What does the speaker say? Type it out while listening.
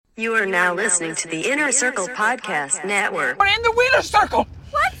You are now listening to the Inner Circle Podcast Network. We're in the winner's circle.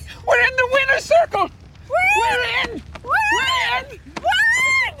 What? We're in the winner's circle. We're in.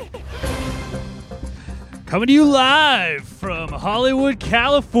 Coming to you live from Hollywood,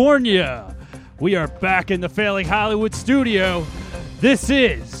 California. We are back in the failing Hollywood studio. This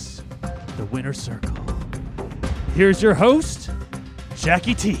is the Winner Circle. Here's your host,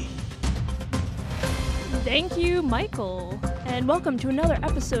 Jackie T. Thank you, Michael, and welcome to another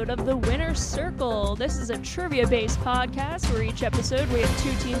episode of the Winner Circle. This is a trivia-based podcast where each episode we have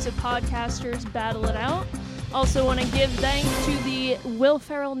two teams of podcasters battle it out. Also want to give thanks to the Will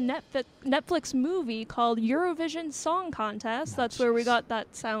Ferrell Netflix movie called Eurovision Song Contest. That's where we got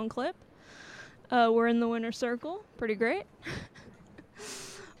that sound clip. We're in the Winner Circle. Pretty great.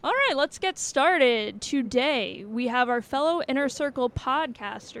 All right, let's get started. Today, we have our fellow Inner Circle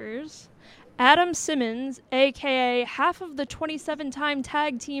podcasters, Adam Simmons, a.k.a. half of the 27-time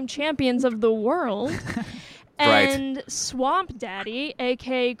tag team champions of the world, and Swamp Daddy,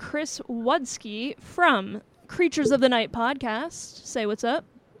 a.k.a. Chris Wudsky from Creatures of the Night podcast. Say what's up.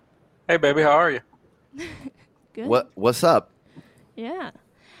 Hey, baby, how are you? Good. What's up? Yeah.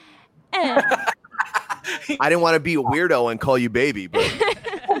 And I didn't want to be a weirdo and call you baby, but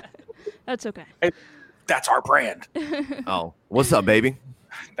that's okay. Hey, that's our brand. oh, what's up, baby?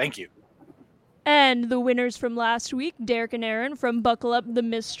 Thank you. And the winners from last week, Derek and Aaron from Buckle Up the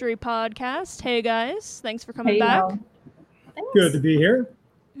Mystery podcast. Hey, guys. Thanks for coming back. Good to be here.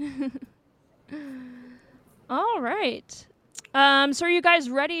 All right. So are you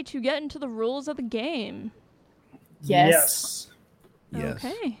guys ready to get into the rules of the game? Yes.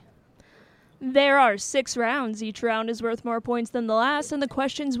 Okay. There are 6 rounds. Each round is worth more points than the last, and the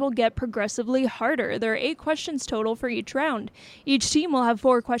questions will get progressively harder. There are 8 questions total for each round. Each team will have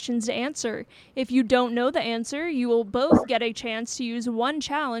 4 questions to answer. If you don't know the answer, you will both get a chance to use one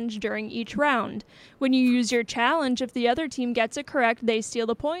challenge during each round. When you use your challenge, if the other team gets it correct, they steal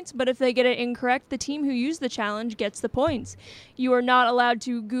the points, but if they get it incorrect, the team who used the challenge gets the points. You are not allowed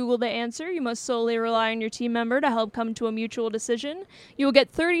to Google the answer. You must solely rely on your team member to help come to a mutual decision. You will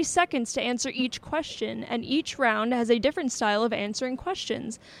get 30 seconds to answer each question, and each round has a different style of answering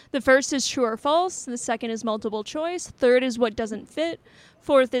questions. The first is true or false, the second is multiple choice, third is what doesn't fit,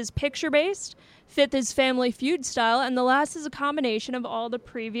 fourth is picture-based, fifth is Family Feud style, and the last is a combination of all the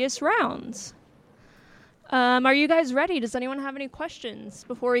previous rounds. Are you guys ready? Does anyone have any questions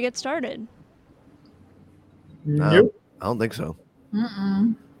before we get started? Nope. I don't think so.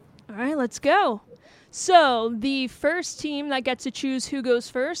 All right, let's go. So, the first team that gets to choose who goes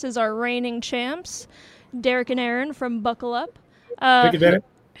first is our reigning champs, Derek and Aaron from Buckle Up. Take it, Derek.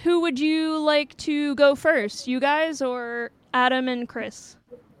 Who would you like to go first? You guys or Adam and Chris?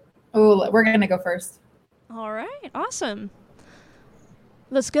 Oh, we're going to go first. All right, awesome.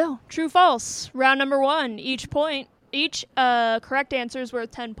 Let's go. True, false. Round number 1. Each correct answer is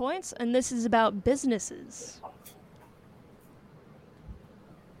worth 10 points, and this is about businesses.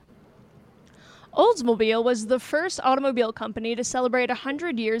 Oldsmobile was the first automobile company to celebrate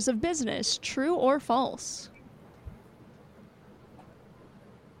 100 years of business. True or false?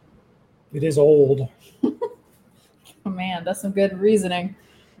 It is old. Oh, man, that's some good reasoning.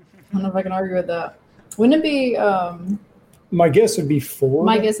 I don't know if I can argue with that. Wouldn't it be... My guess would be 4.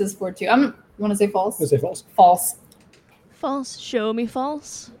 My guess is 4, too. You want to say false? Let's say false. False. False. Show me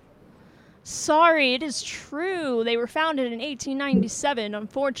false. Sorry, it is true. They were founded in 1897.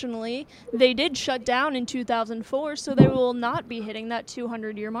 Unfortunately, they did shut down in 2004, so they will not be hitting that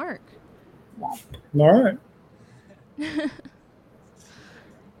 200-year mark. All right.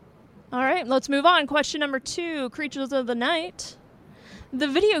 All right, let's move on. Question number 2, Creatures of the Night. The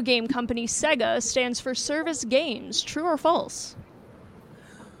video game company Sega stands for Service Games. True or false?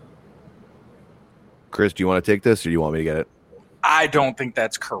 Chris, do you want to take this or do you want me to get it? I don't think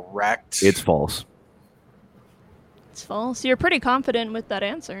that's correct. It's false. It's false. You're pretty confident with that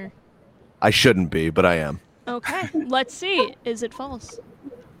answer. I shouldn't be, but I am. Okay, let's see. Is it false?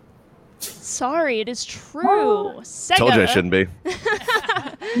 Sorry, it is true. Sega. Told you I shouldn't be.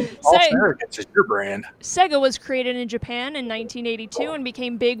 False arrogance is your brand. Sega was created in Japan in 1982 and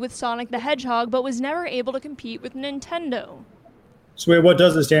became big with Sonic the Hedgehog, but was never able to compete with Nintendo. So wait, what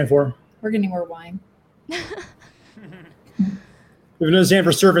does it stand for? We're getting more wine. If it doesn't stand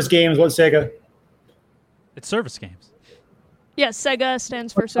for Surface Games, what's Sega? It's Service Games. Yes, Sega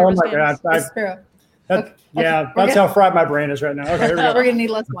stands for Service Oh my Games. God. It's true. Yeah, We're that's how fried my brain is right now. Okay, here we We're go. going to need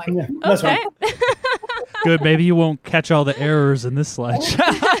less wine. Yeah, that's Okay. fine. Good, maybe you won't catch all the errors in this sledge.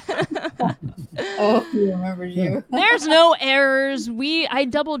 Oh, he remembers you. There's no errors. I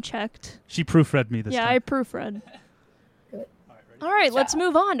double checked. She proofread me this Yeah, time. I proofread. All right, let's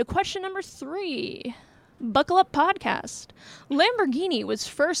move on to question number 3. Buckle Up Podcast. Lamborghini was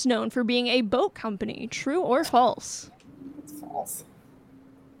first known for being a boat company. True or false? It's false.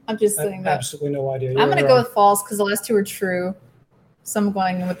 I'm just I saying have that. absolutely no idea. I'm You're going to wrong. go with false because the last two are true. So I'm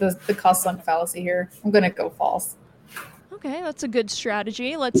going with the cost sunk fallacy here. I'm going to go false. Okay, that's a good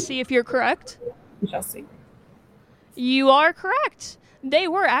strategy. Let's see if you're correct. We shall see. You are correct. They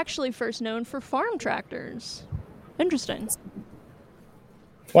were actually first known for farm tractors. Interesting.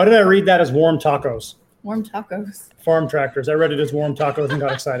 Why did I read that as warm tacos? Warm tacos. Farm tractors. I read it as warm tacos and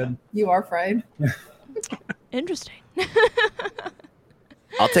got excited. You are fried. Interesting.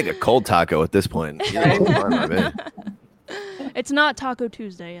 I'll take a cold taco at this point. Yeah, fine with me. It's not Taco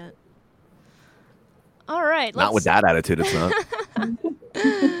Tuesday yet. All right. Not with that attitude, it's not.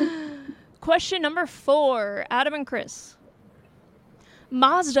 Question number 4. Adam and Chris.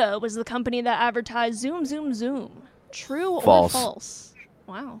 Mazda was the company that advertised Zoom, Zoom, Zoom. True False. or false?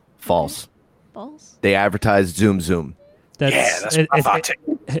 Wow. False. False? They advertised Zoom Zoom. That's what I thought.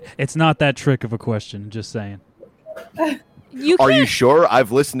 It's not that trick of a question. Just saying. You Are can't. you sure?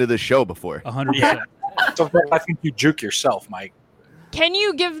 I've listened to this show before. 100%. Yeah. So I think you juke yourself, Mike. Can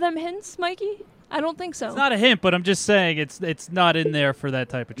you give them hints, Mikey? I don't think so. It's not a hint, but I'm just saying it's not in there for that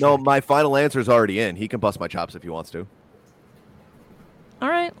type of trick. No, my final answer is already in. He can bust my chops if he wants to. All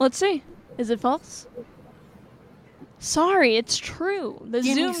right, let's see. Is it false? Sorry, it's true. The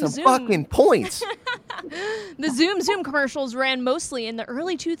Give Zoom me some Zoom. fucking points. The Zoom Zoom commercials ran mostly in the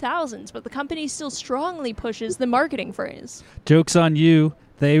early 2000s, but the company still strongly pushes the marketing phrase. Joke's on you.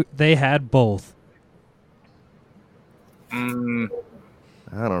 They had both. I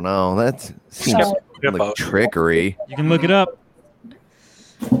don't know. That seems Yep. like trickery. You can look it up.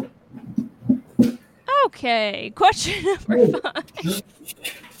 Okay, question number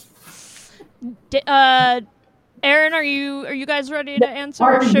 5. Aaron, are you guys ready to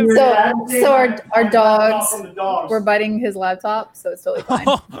answer? So our dogs were biting his laptop, so it's totally fine.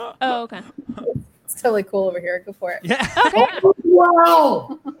 Oh, okay. It's totally cool over here. Go for it. Yeah.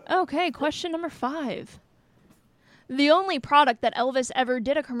 Wow. Okay, question number 5. The only product that Elvis ever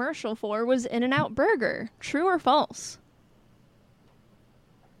did a commercial for was In-N-Out Burger. True or false?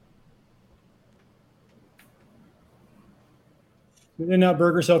 Didn't that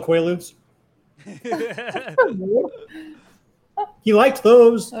burger sell Quaaludes? He liked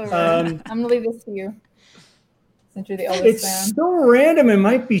those. All right. I'm gonna leave this to you, since you're the Elvis It's fan. so random. It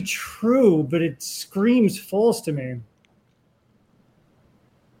might be true, but it screams false to me.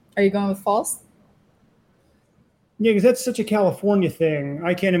 Are you going with false? Yeah, because that's such a California thing.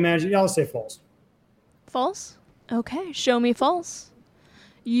 I can't imagine. I'll say false. False? Okay, show me false.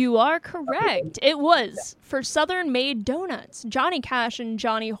 You are correct. It was for Southern Made Donuts. Johnny Cash and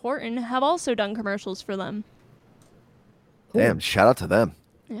Johnny Horton have also done commercials for them. Damn, shout out to them.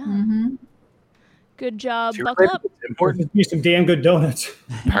 Yeah. Mm-hmm. Good job. Your Buckle up. favorite is important. Must be some damn good donuts.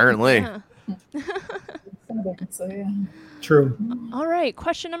 Apparently. Yeah. So yeah. True. All right,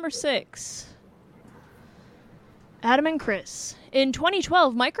 question number 6. Adam and Chris. In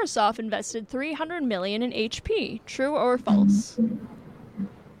 2012, Microsoft invested $300 million in HP. True or false?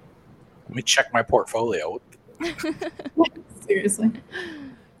 Let me check my portfolio. Seriously.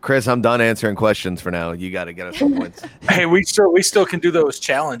 Chris, I'm done answering questions for now. You got to get us some points. Hey, we still can do those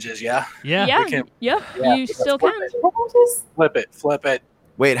challenges, yeah? Yeah. Yeah. can- Yep. yeah, You still can. Flip it.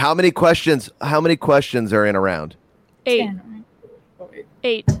 Wait, how many questions are in a round? 8.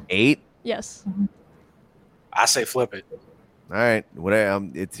 8. 8? Yes. I say flip it. All right. Whatever.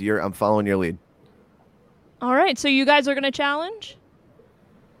 I'm following your lead. All right. So you guys are going to challenge?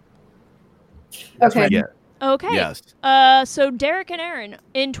 Okay. Yeah. Okay. Yes. So Derek and Aaron,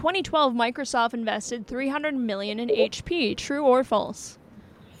 in 2012, Microsoft invested $300 million in HP. True or false?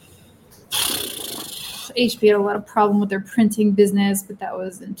 HP had a lot of problem with their printing business, but that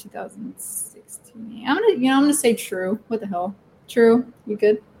was in 2016. I'm gonna say true. What the hell? True. You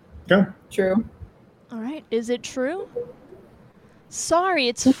good? Yeah. True. All right. Is it true? Sorry,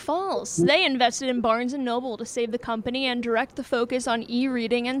 it's false. They invested in Barnes & Noble to save the company and direct the focus on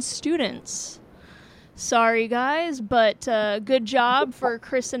e-reading and students. Sorry, guys, but good job for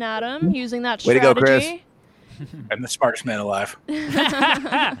Chris and Adam using that Way to go, strategy. I'm the smartest man alive.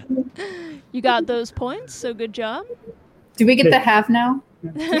 You got those points, so good job. Do we get the half now?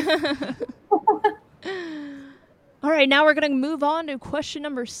 All right, now we're going to move on to question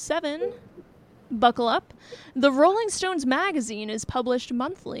number 7. Buckle up. The Rolling Stones magazine is published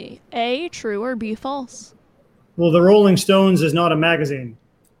monthly. A, true, or B, false? Well, the Rolling Stones is not a magazine.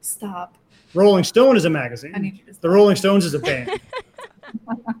 Stop. Rolling Stone is a I magazine. need you to stop. The Rolling Stones is a band.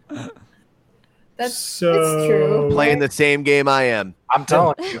 That's So true. Playing the same game I am. I'm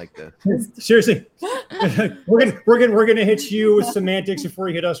telling you. Like the seriously, we're gonna hit you with semantics before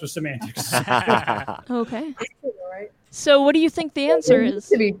you hit us with semantics. Okay. Right? So what do you think the answer It needs is?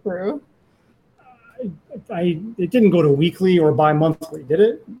 to be true. It didn't go to weekly or bi-monthly, did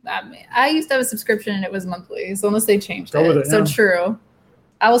it? I used to have a subscription and it was monthly, so unless they changed Go with it, so yeah. true.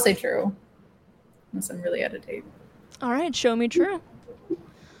 I will say true. Unless I'm really out of date. All right, show me true.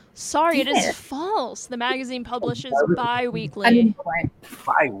 Sorry, it Yeah. is false. The magazine publishes I bi-weekly. mean, point.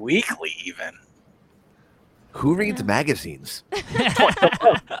 Bi-weekly even. who reads magazines?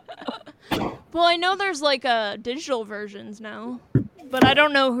 Well, I know there's like digital versions now, but I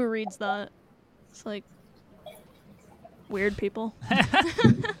don't know who reads that. It's like weird people.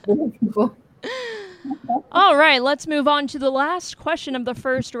 People. All right, let's move on to the last question of the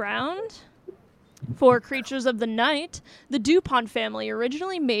first round. For creatures of the night, the DuPont family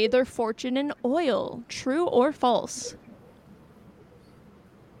originally made their fortune in oil. True or false?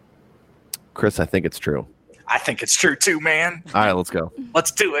 Chris, I think it's true. I think it's true too, man. All right, let's go.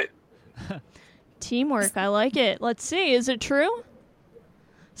 Let's do it. Teamwork, I like it. Let's see, is it true?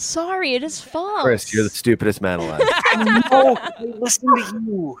 Sorry, it is false. Chris, you're the stupidest man alive. No, listen to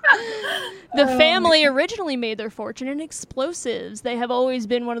you. The family originally made their fortune in explosives. They have always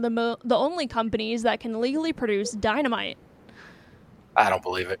been one of the only companies that can legally produce dynamite. I don't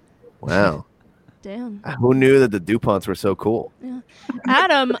believe it. Wow. Damn. Who knew that the DuPonts were so cool?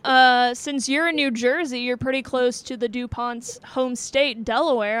 Adam, since you're in New Jersey, you're pretty close to the DuPont's home state,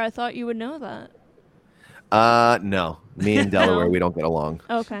 Delaware. I thought you would know that. No. Me and Delaware, we don't get along.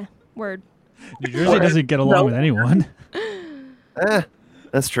 Okay, word. New Jersey doesn't get along with anyone.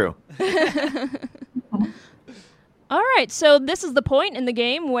 That's true. All right, so this is the point in the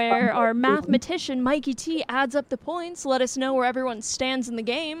game where our mathematician, Mikey T, adds up the points. Let us know where everyone stands in the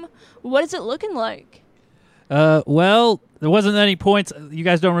game. What is it looking like? Well, there wasn't any points. You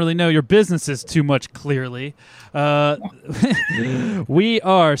guys don't really know your businesses too much, clearly. We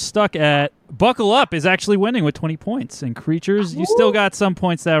are stuck at Buckle Up is actually winning with 20 points. And Creatures, you still got some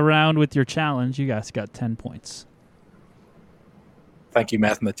points that round with your challenge. You guys got 10 points. Thank you,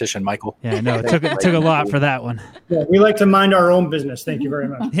 mathematician Michael. Yeah, I know. It took a lot for that one. Yeah, we like to mind our own business. Thank you very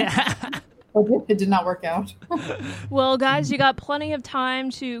much. Yeah. It did not work out. Well, guys, you got plenty of time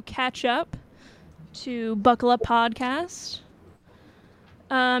to catch up to Buckle Up Podcast.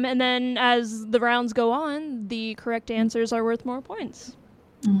 And then as the rounds go on, the correct answers are worth more points.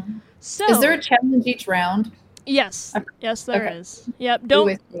 Mm-hmm. So, Is there a challenge each round? Yes. Yes, there Okay. is. Yep.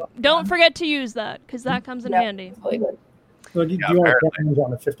 We Don't forget to use that, because that comes in Yeah. handy. Really good. So do Yeah, you want apparently. to challenge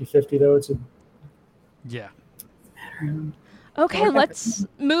on a 50-50 though? It's a Yeah. Okay, let's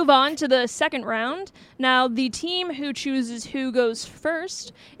move on to the second round. Now, the team who chooses who goes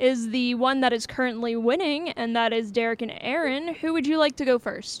first is the one that is currently winning, and that is Derek and Aaron. Who would you like to go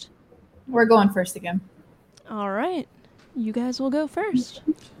first? We're going first again. All right. You guys will go first.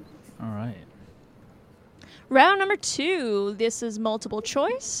 All right. Round number 2. This is multiple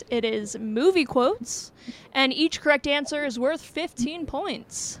choice. It is movie quotes, and each correct answer is worth 15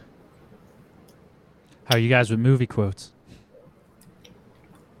 points. How are you guys with movie quotes?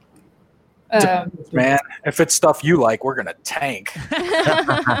 Man, if it's stuff you like, we're gonna tank.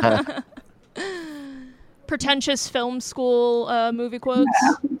 Pretentious film school movie quotes.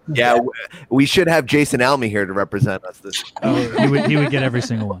 Yeah, we should have Jason Alme here to represent us. This. Oh, he would get every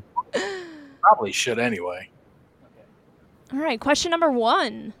single one. Probably should anyway. All right, question number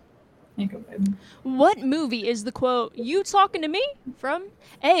 1. You go, babe. What movie is the quote, "You talking to me?" from?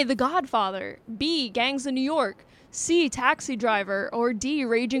 A, The Godfather, B, Gangs of New York, C, Taxi Driver, or D,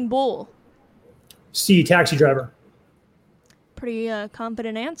 Raging Bull? C, Taxi Driver. Pretty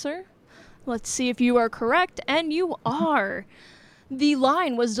confident answer. Let's see if you are correct, and you are. The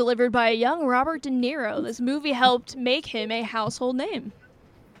line was delivered by a young Robert De Niro. This movie helped make him a household name.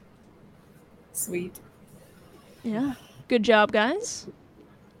 Sweet. Yeah. Good job, guys.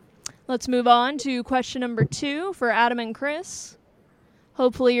 Let's move on to question number 2 for Adam and Chris.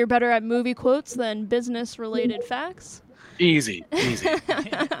 Hopefully you're better at movie quotes than business-related facts. Easy.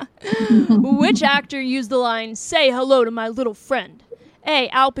 Which actor used the line, "Say hello to my little friend"? A,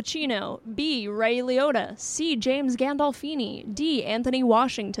 Al Pacino, B, Ray Liotta, C, James Gandolfini, D, Anthony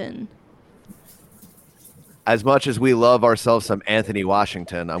Washington. As much as we love ourselves some Anthony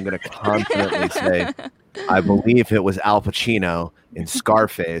Washington, I'm going to confidently say I believe it was Al Pacino in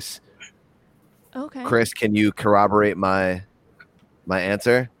Scarface. Okay. Chris, can you corroborate my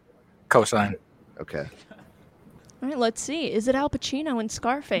answer?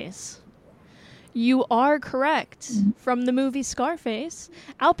 You are correct. From the movie Scarface,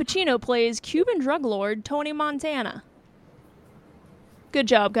 Al Pacino plays Cuban drug lord Tony Montana. Good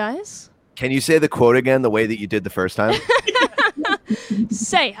job, guys. Can you say the quote again the way that you did the first time?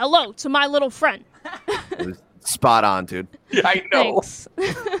 Say hello to my little friend. It was spot on, dude. I know. Thanks.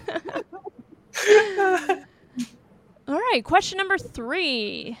 All right, question number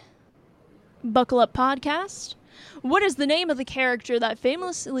 3. Buckle up, podcast. What is the name of the character that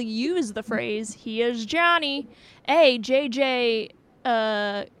famously used the phrase, "He is Johnny"? A. J.J.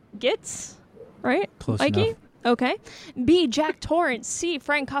 Gitz? Right? Close Mikey? enough. Okay. B. Jack Torrance. C.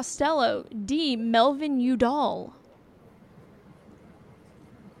 Frank Costello. D. Melvin Udall.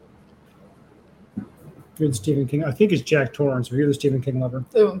 You're the Stephen King. I think it's Jack Torrance, but you're the Stephen King lover.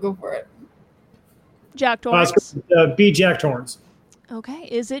 So go for it. Jack Torrance. B. Jack Torrance. Okay,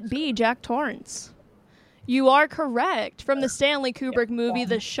 is it B. Jack Torrance? You are correct. From the Stanley Kubrick movie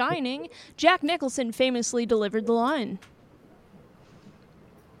The Shining, Jack Nicholson famously delivered the line.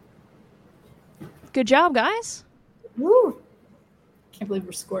 Good job, guys. Woo! Can't believe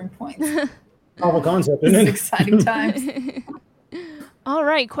we're scoring points. Novel concept, This isn't is it? exciting times. All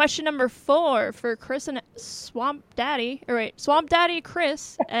right, question number 4 for Chris and Swamp Daddy. All right, Swamp Daddy,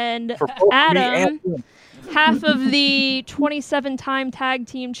 Chris, and For both me Adam, and you. half of the 27-time tag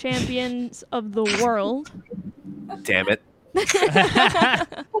team champions of the world. Damn it.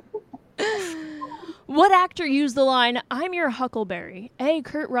 What actor used the line, "I'm your Huckleberry"? A.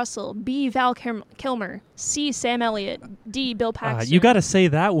 Kurt Russell. B. Val Kilmer. C. Sam Elliott. D. Bill Paxton. You got to say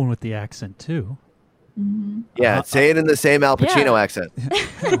that one with the accent, too. Yeah, say it in the same Al Pacino accent.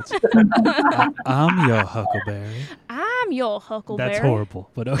 I'm your Huckleberry. I'm your Huckleberry. That's horrible,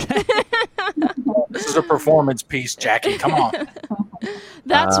 but okay. This is a performance piece, Jackie. Come on.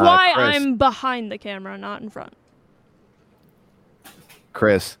 That's why Chris. I'm behind the camera, not in front.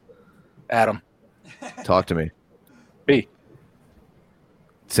 Chris, Adam. talk to me. B.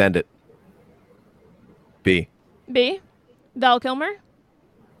 Send it. B. B. Val Kilmer.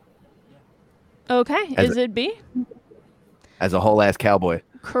 Okay, As is it B? As a whole ass cowboy.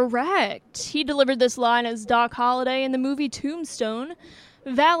 Correct. He delivered this line as Doc Holliday in the movie Tombstone.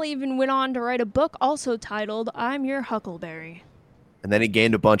 Val even went on to write a book also titled "I'm Your Huckleberry." And then he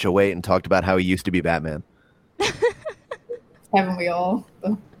gained a bunch of weight and talked about how he used to be Batman. Haven't we all?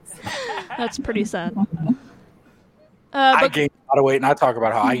 That's pretty sad. I But gained a lot of weight, and I talk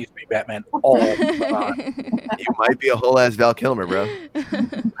about how I used to be Batman all the time. You might be a whole ass Val Kilmer, bro.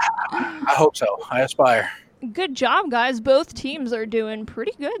 I hope so. I aspire. good job, guys. Both teams are doing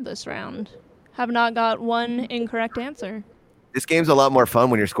pretty good this round. Have not got one incorrect answer. This game's a lot more fun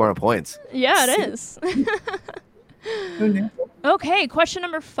when you're scoring points. Yeah, it is. Okay, question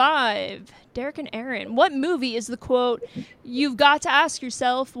number 5. Derek and Aaron. What movie is the quote, "You've got to ask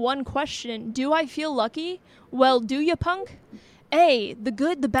yourself one question. Do I feel lucky? Well, do you, punk?" A, The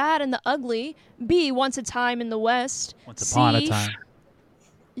Good, the Bad, and the Ugly. B, Once a Time in the West. Once upon a time.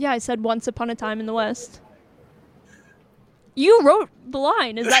 Yeah, I said Once Upon a Time in the West. You wrote the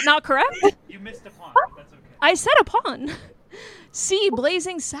line. Is that not correct? You missed upon, but that's okay. I said upon. C,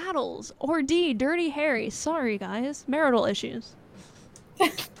 Blazing Saddles. Or D, Dirty Harry. Sorry, guys. Marital issues.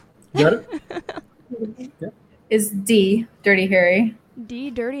 Got it? Is D, Dirty Harry, D,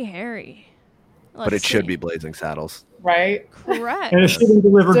 Dirty Harry. But it should be Blazing Saddles. right? correct. And it should be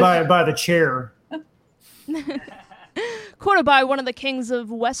delivered by the chair. Quoted by one of the kings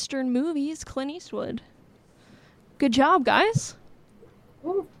of Western movies, Clint Eastwood. Good job, guys.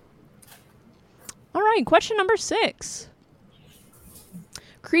 Ooh. All right, question number 6.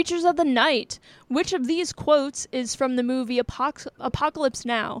 Creatures of the Night. Which of these quotes is from the movie Apocalypse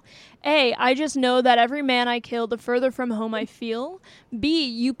Now? A, I just know that every man I kill, the further from home I feel. B,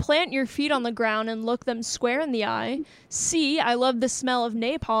 you plant your feet on the ground and look them square in the eye. C, I love the smell of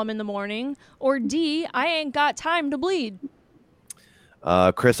napalm in the morning. Or D, I ain't got time to bleed.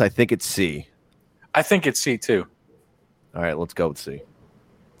 Chris, I think it's C. I think it's C too. All right, let's go with C.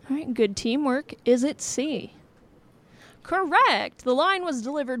 All right, good teamwork. Is it C? Correct. The line was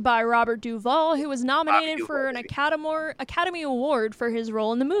delivered by Robert Duvall, who was nominated for an Academy Award for his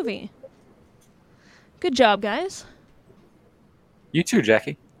role in the movie. Good job, guys. You too,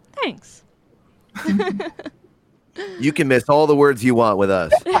 Jackie. Thanks. You can miss all the words you want with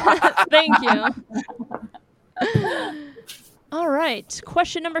us. Thank you. All right.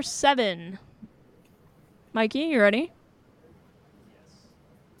 Question number 7. Mikey, you ready?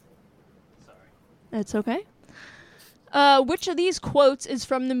 It's okay. Which of these quotes is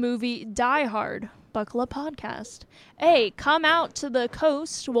from the movie Die Hard? Buckle Up Podcast. A, come out to the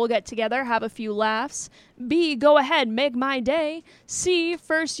coast. We'll get together, have a few laughs. B, go ahead, make my day. C,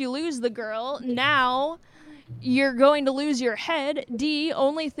 first you lose the girl. Now you're going to lose your head. D,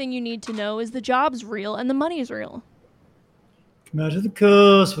 only thing you need to know is the job's real and the money's real. Come out to the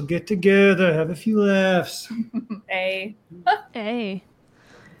coast. We'll get together, have a few laughs. A. A.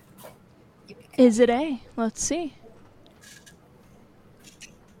 Is it A? Let's see.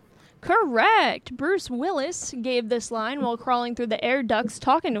 Correct. Bruce Willis gave this line while crawling through the air ducts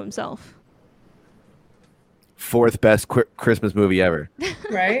talking to himself. Fourth best Christmas movie ever.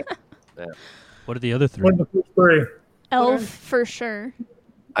 Right? What are the other three? What are the first three? Elf for sure.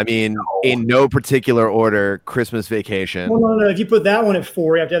 I mean, in no particular order, Christmas Vacation. No. If you put that one at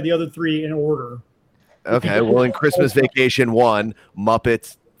 4, you have to have the other 3 in order. Okay, well, in Christmas Vacation 1,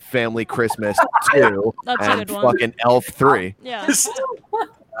 Muppets Family Christmas 2, That's a and good one. fucking Elf 3. Yeah,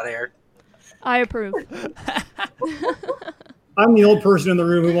 Out of here. I approve. I'm the old person in the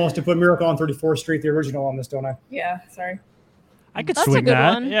room who wants to put Miracle on 34th Street, the original, on this, don't I? Yeah, sorry. I could That's a swing good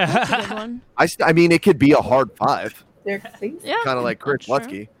that. one. Yeah. That's a good one. I mean, it could be a hard 5, There, please. Yeah. kind of like Chris That's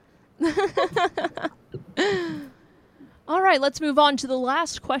Lutsky. All right, let's move on to the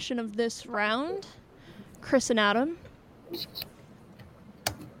last question of this round. Chris and Adam.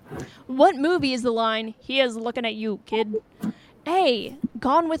 What movie is the line, "He is looking at you, kid"? A,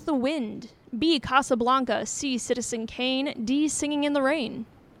 Gone with the Wind. B, Casablanca. C, Citizen Kane. D, Singing in the Rain.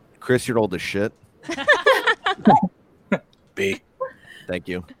 Chris, you're old as shit. B. Thank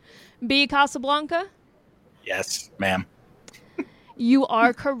you. B, Casablanca. Yes, ma'am. You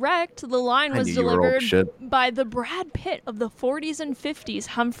are correct. The line I was knew you were old delivered shit. by the Brad Pitt of the 40s and 50s,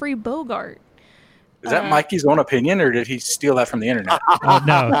 Humphrey Bogart. Is that Mikey's own opinion, or did he steal that from the internet?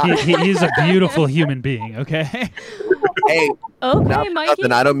 No, he's a beautiful human being. Okay. Hey, Okay, not for Mikey.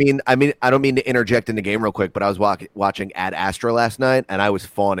 nothing, I don't mean to interject in the game real quick, but I was watching Ad Astra last night, and I was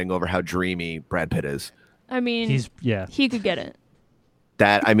fawning over how dreamy Brad Pitt is. I mean, Yeah. he could get it.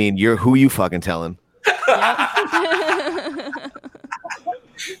 You're who you fucking telling?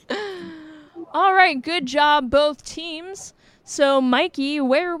 All right, good job, both teams. So, Mikey,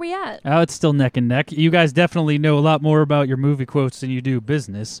 where are we at? Oh, it's still neck and neck. You guys definitely know a lot more about your movie quotes than you do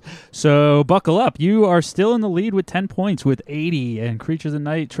business. So buckle up. You are still in the lead with 10 points with 80, and Creatures of the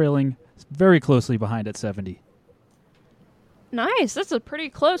Night trailing very closely behind at 70. Nice. That's a pretty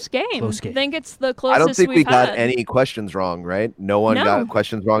close game. Close game. I think it's the I closest don't think we we've got had. any questions wrong, right? No one No. got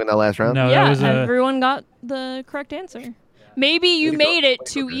questions wrong in that last round? No, Yeah, that was everyone got the correct answer. Maybe you made it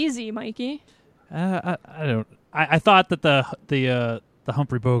too easy, Mikey. I don't. I thought that the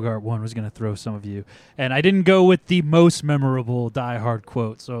Humphrey Bogart one was going to throw some of you, and I didn't go with the most memorable Die Hard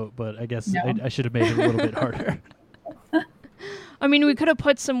quote. So, but I guess No. I should have made it a little bit harder. I mean, we could have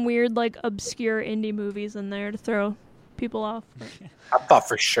put some weird, like, obscure indie movies in there to throw people off. but- I thought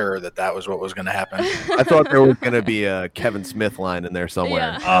for sure that was what was going to happen. I thought there was going to be a Kevin Smith line in there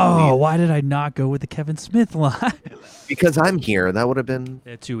somewhere. Yeah. Oh, why did I not go with the Kevin Smith line? Because I'm here. That would have been...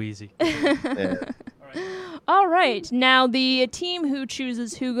 Yeah, too easy. yeah. All right. Now, the team who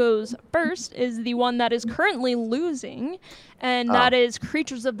chooses who goes first is the one that is currently losing, and that is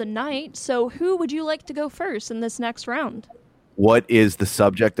Creatures of the Night. So who would you like to go first in this next round? What is the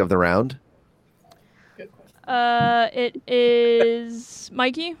subject of the round? It is...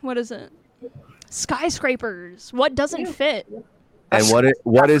 Mikey, what is it? Skyscrapers. What doesn't fit? And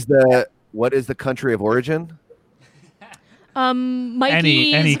what is the country of origin?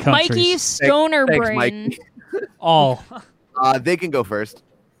 Mikey's, any countries. Mikey's stoner Thanks, brain. Mikey. All. They can go first.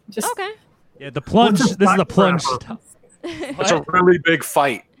 Just Okay. Yeah, the plunge. What's a This is the plunge skyscraper? stuff. It's a really big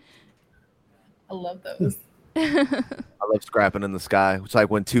fight. I love those. I love scrapping in the sky. It's like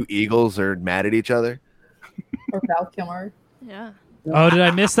when two eagles are mad at each other. Or Val Kilmer. Yeah. Oh, did I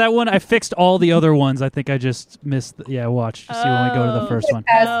miss that one? I fixed all the other ones. I think I just missed. Watch. See when we go to the Oh. first one.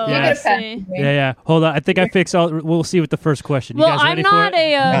 Pass. Oh, You I get a pass. see. Yeah. Hold on. I think I fixed all. We'll see with the first question. You Well, guys ready for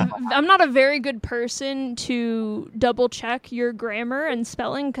it? I'm not a very good person to double check your grammar and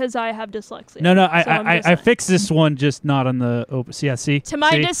spelling because I have dyslexia. No. So I'm I just- fixed this one, just not on the. Yeah. See. To my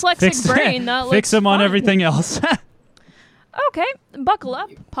See? dyslexic Fixed- brain, that fix looks them on fine. everything else. Okay, buckle up,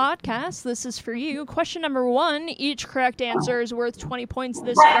 podcast. This is for you. Question number 1. Each correct answer is worth 20 points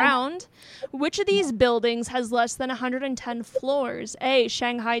this round. Which of these buildings has less than 110 floors? A,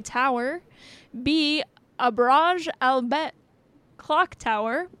 Shanghai Tower. B, Abraj Albet Clock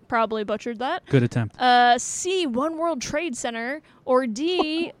Tower. Probably butchered that. Good attempt. C, One World Trade Center. Or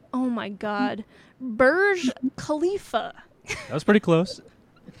D, oh my god, Burj Khalifa. That was pretty close.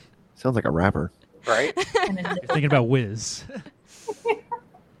 Sounds like a rapper. Right? And then You're thinking about Wiz.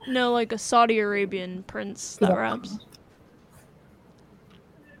 No, like a Saudi Arabian prince that raps.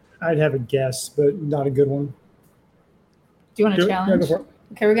 I'd have a guess, but not a good one. Do you want to Go challenge? for it.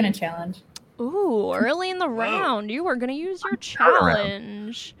 Okay, we're gonna challenge. Ooh, early in the round, you are going to use your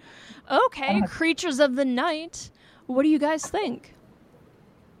challenge. Okay, creatures of the night. What do you guys think?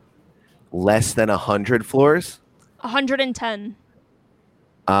 Less than 100 floors? 110.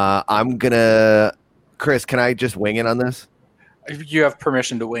 I'm gonna. Chris, can I just wing it on this? You have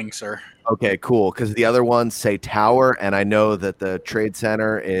permission to wing, sir. Okay, cool. Because the other ones say tower, and I know that the Trade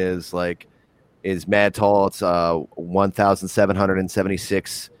Center is mad tall. It's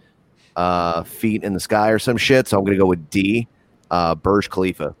 1,776 feet in the sky or some shit. So I'm gonna go with D, Burj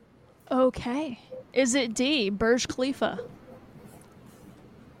Khalifa. Okay. Is it D, Burj Khalifa?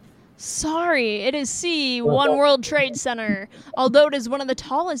 Sorry, it is C, One World Trade Center. Although it is one of the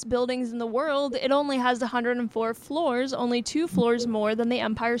tallest buildings in the world, it only has 104 floors, only 2 floors more than the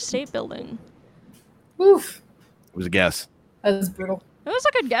Empire State Building. Oof, It was a guess. that was brutal. It was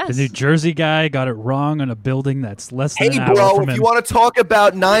a good guess. The New Jersey guy got it wrong on a building that's less than Hey, an hour bro, from if him. you want to talk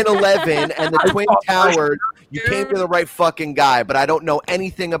about 9/11 and the Twin Towers, you came to the right fucking guy. But I don't know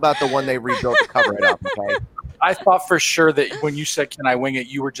anything about the one they rebuilt to cover it up. Okay. I thought for sure that when you said, "Can I wing it?"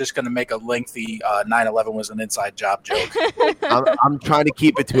 you were just going to make a lengthy 9/11 was an inside job joke. I'm trying to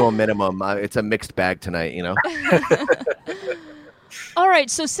keep it to a minimum. It's a mixed bag tonight, you know. All right,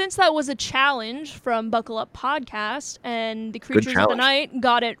 so since that was a challenge from Buckle Up Podcast and the Creatures of the challenge. Night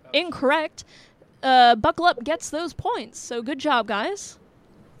got it incorrect, Buckle Up gets those points. So good job, guys.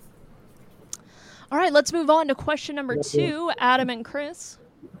 All right, let's move on to question number 2, Adam and Chris.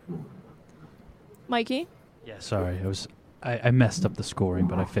 Mikey? Yeah, sorry. I messed up the scoring,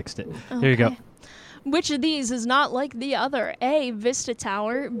 but I fixed it. There you go. Okay. Which of these is not like the other? A, Vista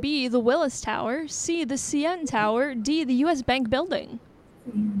Tower, B, the Willis Tower, C, the CN Tower, D, the U.S. Bank Building.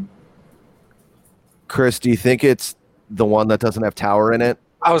 Chris, do you think it's the one that doesn't have tower in it?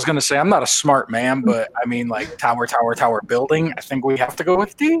 I was going to say I'm not a smart man, but I mean, like tower building. I think we have to go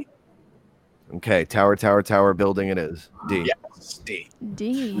with D. Okay, tower building it is. D. Yes, D.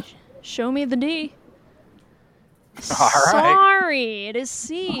 D. Show me the D. All right. Sorry, it is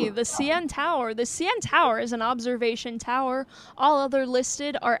C, the CN Tower. The CN Tower is an observation tower. All other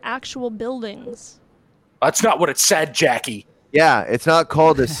listed are actual buildings. That's not what it said, Jackie. Yeah, it's not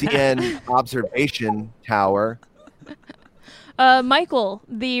called the CN observation tower. Michael,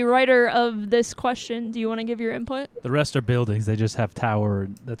 the writer of this question, do you want to give your input? The rest are buildings. They just have tower.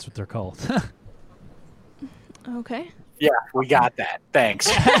 That's what they're called. Okay. Yeah, we got that. Thanks.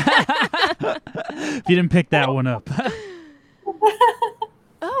 If you didn't pick that one up.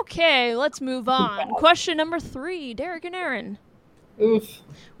 Okay, let's move on. Question number 3, Derek and Aaron. Oof.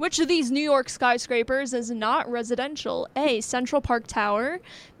 Which of these New York skyscrapers is not residential? A, Central Park Tower,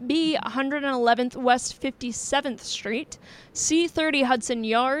 B, 111th West 57th Street, C, 30 Hudson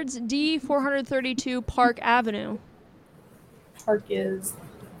Yards, D, 432 Park Avenue. Park is.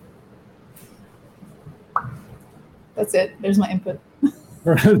 That's it. There's my input.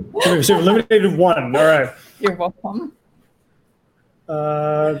 So we've eliminated one. All right. You're welcome.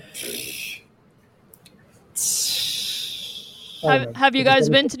 Have you guys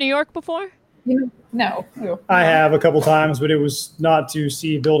been to New York before? No. I have a couple times, but it was not to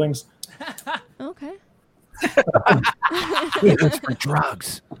see buildings. Okay. It's for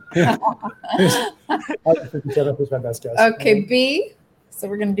drugs. 57 was my best guess. Okay, B. So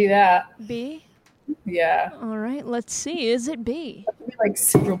we're gonna do that. B? Yeah. All right, let's see. Is it B? Like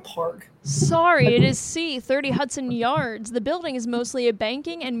Central Park. Sorry, it is C, 30 Hudson Yards. The building is mostly a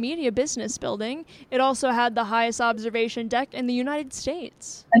banking and media business building. It also had the highest observation deck in the United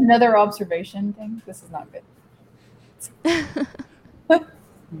States. Another observation thing. This is not good.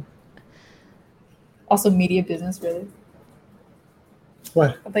 Also, media business, really.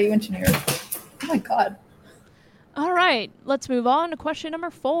 What? I thought you went to New York. Oh my god. All right, let's move on to question number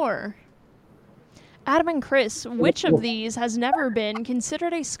 4. Adam and Chris, which of these has never been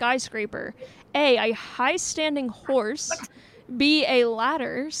considered a skyscraper? A high-standing horse, B, a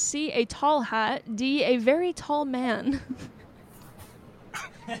ladder, C, a tall hat, D, a very tall man.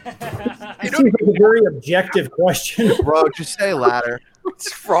 It seems like a very objective question. Bro, just say ladder.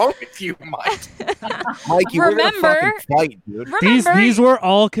 What's wrong with you, Mike? Mikey, we're gonna fucking fight, dude. These were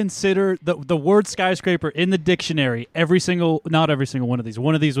all considered the word skyscraper in the dictionary. Not every single one of these.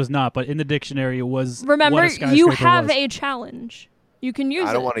 One of these was not, but in the dictionary it was. Remember, what a skyscraper you have was. a challenge. You can use it.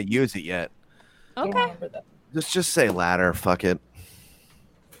 I don't want to use it yet. Okay. Just say ladder. Fuck it.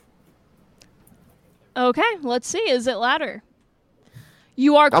 Okay, let's see. Is it ladder?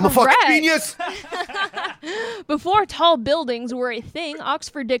 You are I'm a correct. fucking genius. Before tall buildings were a thing,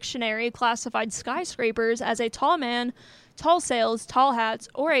 Oxford Dictionary classified skyscrapers as a tall man, tall sails, tall hats,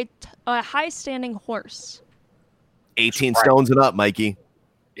 or a high-standing horse. 18 stones and up, Mikey.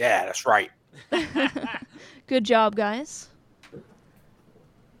 Yeah, that's right. Good job, guys.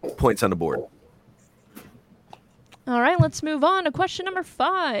 Points on the board. All right, let's move on to question number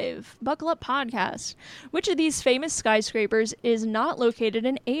 5. Buckle Up Podcast. Which of these famous skyscrapers is not located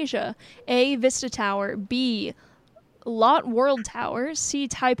in Asia? A. Vista Tower. B. Lot World Tower. C.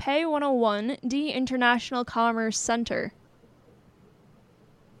 Taipei 101. D. International Commerce Center.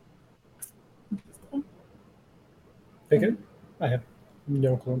 Pick it. I have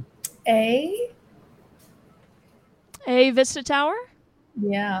no clue. A? A. Vista Tower?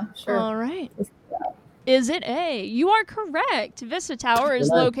 Yeah, sure. All right. Is it A? You are correct. Vista Tower is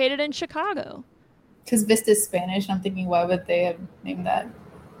located in Chicago. Because Vista's Spanish, I'm thinking, why would they have named that?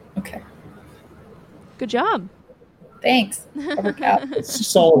 Okay. Good job. Thanks. It's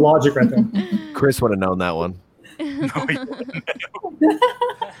solid logic right there. Chris would have known that one.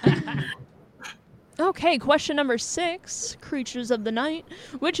 Okay, question number 6. Creatures of the night.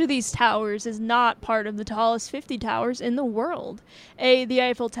 Which of these towers is not part of the tallest 50 towers in the world? A. The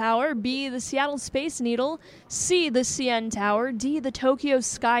Eiffel Tower. B. The Seattle Space Needle. C. The CN Tower. D. The Tokyo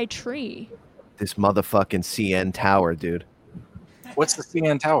Sky Tree. This motherfucking CN Tower, dude. What's the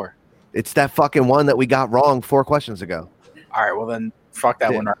CN Tower? It's that fucking one that we got wrong 4 questions ago. All right, well then, fuck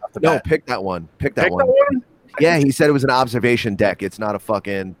that one right off the No, bat. pick that one. Pick that Pick one. that one? Yeah, he said it was an observation deck. It's not a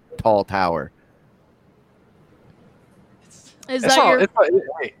fucking tall tower. Is It's that all, your...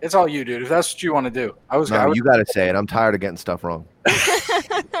 it's all you, dude. If that's what you want to do. No, you got to say it. I'm tired of getting stuff wrong.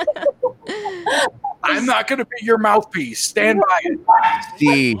 I'm not going to be your mouthpiece. Stand by it.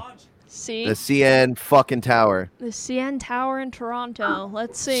 C. C. The CN fucking tower. The CN Tower in Toronto.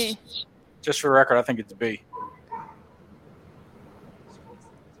 Let's see. Just for the record, I think it's B.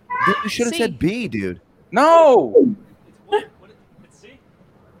 Dude, you should have C. said B, dude. No.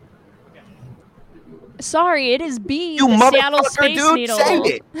 Sorry, it is B. You the Seattle motherfucker, Space dude, Needle. say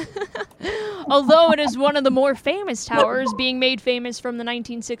it. Although it is one of the more famous towers, being made famous from the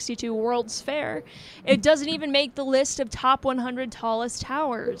 1962 World's Fair, it doesn't even make the list of top 100 tallest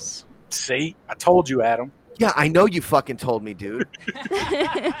towers. See, I told you, Adam. Yeah, I know you fucking told me, dude.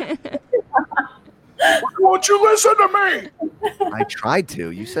 Won't you listen to me? I tried to.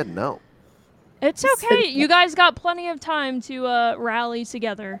 You said no. It's okay. You guys got plenty of time to rally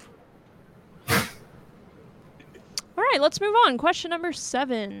together. All right, let's move on. Question number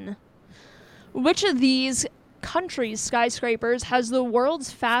 7. Which of these countries' skyscrapers has the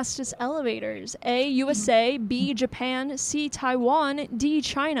world's fastest elevators? A. USA. B. Japan. C. Taiwan. D.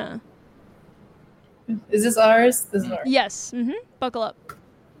 China. Is this ours? This is ours. Yes. Buckle up.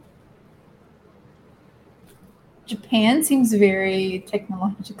 Japan seems very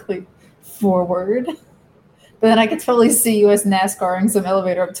technologically forward. But then I could totally see US NASCARing some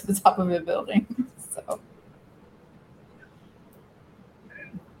elevator up to the top of a building. So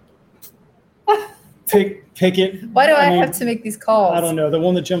Pick it. why do I mean, have to make these calls? I don't know. The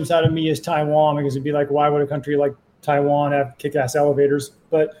one that jumps out at me is Taiwan because it'd be like, why would a country like Taiwan have kick-ass elevators?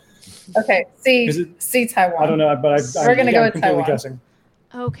 But Okay, see Taiwan. I don't know. But We're gonna go I'm with completely Taiwan. guessing.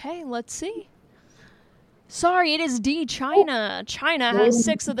 Okay, let's see. Sorry, it is D. China. China has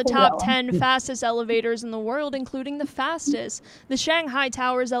 6 of the top 10 fastest elevators in the world, including the fastest. The Shanghai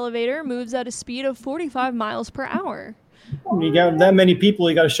Tower's elevator moves at a speed of 45 miles per hour. When you got that many people,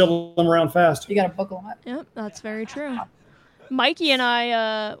 you got to shuttle them around fast. You gotta buckle up. Yep, that's very true. Mikey and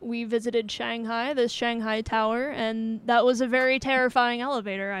I, we visited Shanghai, the Shanghai Tower, and that was a very terrifying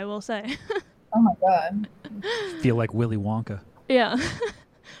elevator, I will say. Oh my god. Feel like Willy Wonka. Yeah.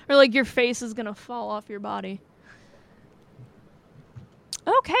 Or like your face is going to fall off your body.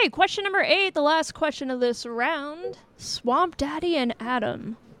 Okay, question number 8, the last question of this round. Swamp Daddy and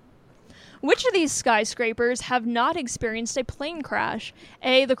Adam. Which of these skyscrapers have not experienced a plane crash?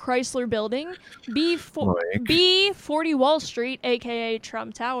 A. The Chrysler Building. B. 40 Wall Street, a.k.a.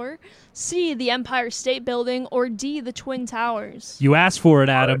 Trump Tower. C. The Empire State Building. Or D. The Twin Towers. You asked for it,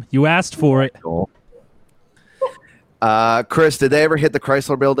 Adam. You asked for it. Chris, did they ever hit the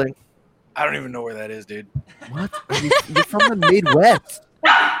Chrysler Building? I don't even know where that is, dude. What? You're from the Midwest.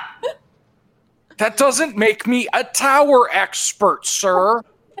 That doesn't make me a tower expert, sir.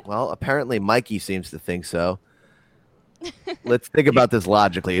 Well, apparently Mikey seems to think so. Let's think about this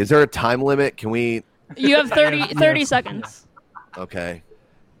logically. Is there a time limit? Can we... You have 30 seconds. Okay.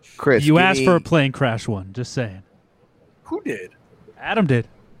 Chris, You give asked me- for a plane crash one. Just saying. Who did? Adam did.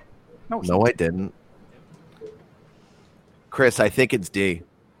 No, I didn't. Chris, I think it's D.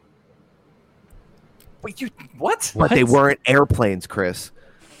 Wait, you what? But they weren't airplanes, Chris.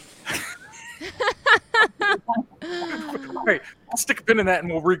 All right, I'll stick a pin in that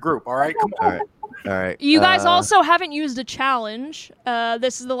and we'll regroup. All right, come on. All right. You guys also haven't used a challenge.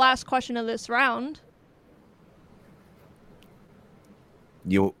 This is the last question of this round.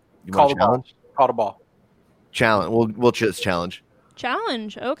 You Call want the a challenge? ball. Call the ball. Challenge. We'll just challenge.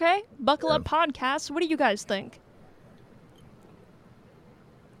 Challenge, okay. Buckle Up Podcast. What do you guys think?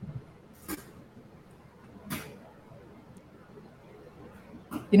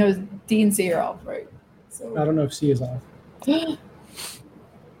 You know, D and C are off, right? So I don't know if C is off. is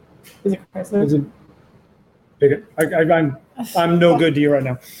it Chrysler? Is it? Pick it. I'm no good to you right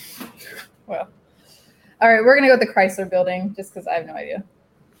now. Well, all right, we're gonna go with the Chrysler Building just because I have no idea.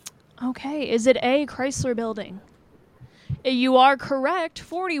 Okay, is it A, Chrysler Building? You are correct.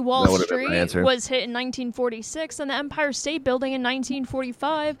 40 Wall That would've been my Street answer. was hit in 1946 and the Empire State Building in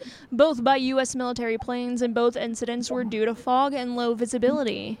 1945, both by U.S. military planes, and both incidents were due to fog and low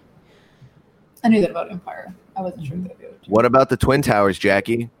visibility. I knew that about Empire. I wasn't sure that the other two. What about the Twin Towers,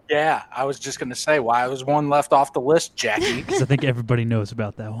 Jackie? Yeah, I was just gonna say why was one left off the list, Jackie. Because I think everybody knows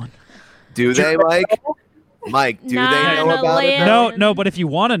about that one. Do they, Mike? Mike, do they know about it? 9/11. No, but if you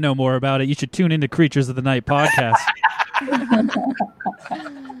want to know more about it, you should tune into Creatures of the Night podcast.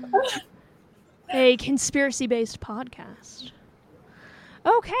 A conspiracy-based podcast.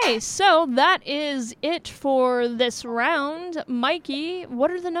 Okay, so that is it for this round. Mikey,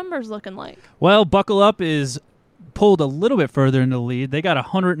 what are the numbers looking like? Well, Buckle Up is pulled a little bit further into the lead. They got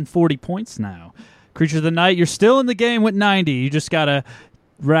 140 points now. Creatures of the Night, you're still in the game with 90. You just got to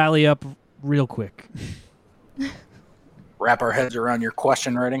rally up real quick. Wrap our heads around your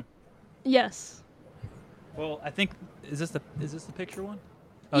question writing. Yes. Well, I think is this the picture one?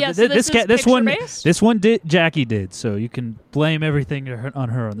 Yes, this is this one picture-based? this one did Jackie did, so you can blame everything on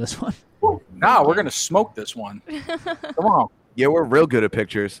her on this one. Nah, we're gonna smoke this one. Come on. Yeah, we're real good at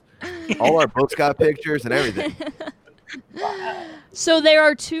pictures. All our books got pictures and everything. So there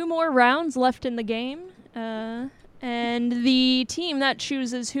are 2 more rounds left in the game. And the team that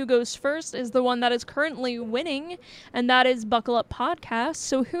chooses who goes first is the one that is currently winning, and that is Buckle Up Podcast.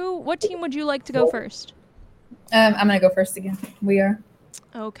 So what team would you like to go first? I'm gonna go first again. We are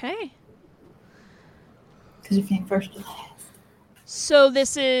Okay. because you're feeling first. So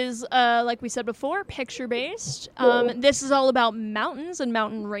this is, like we said before, picture-based. This is all about mountains and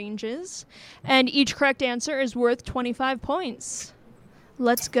mountain ranges, and each correct answer is worth 25 points.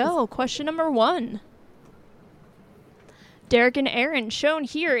 Let's go. Question number 1. Derek and Aaron, shown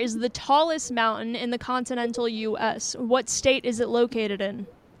here is the tallest mountain in the continental U.S. What state is it located in?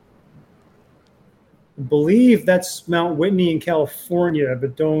 I believe that's Mount Whitney in California,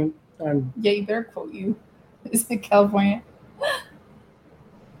 but don't. Yeah, you better quote you. Is it California?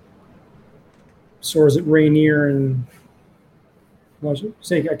 So is it Rainier and? Well,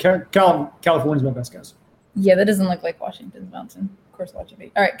 say California's my best guess. Yeah, that doesn't look like Washington's mountain. Of course,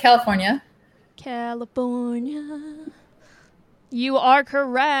 Washington. All right, California. California. You are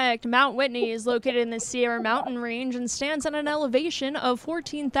correct. Mount Whitney is located in the Sierra Mountain Range and stands at an elevation of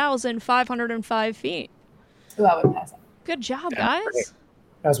 14,505 feet. Ooh, I would pass. Good job, Yeah, guys.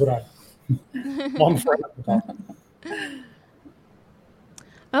 That's what I. Well, I'm afraid of the top.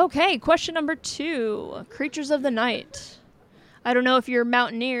 Okay, question number 2. Creatures of the Night. I don't know if you're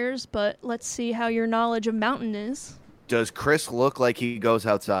mountaineers, but let's see how your knowledge of mountain is. Does Chris look like he goes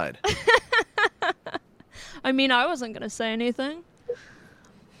outside? I mean, I wasn't going to say anything.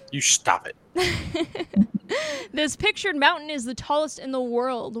 You stop it. This pictured mountain is the tallest in the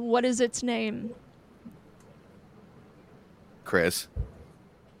world. What is its name? Chris.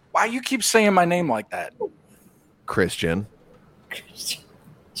 Why you keep saying my name like that? Christian.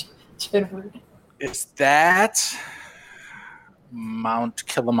 Jedward. Is that Mount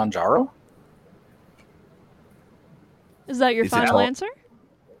Kilimanjaro? Is that your Is it final tall? answer?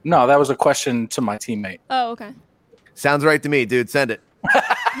 No, that was a question to my teammate. Oh, okay. Sounds right to me, dude. Send it.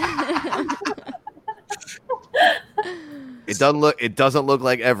 It doesn't look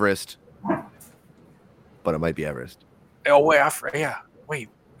like Everest, but it might be Everest. Oh wait,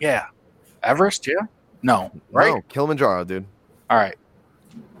 yeah. Everest, yeah. No, right? No, Kilimanjaro, dude. All right.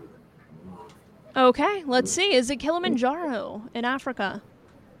 Okay, let's see. Is it Kilimanjaro in Africa?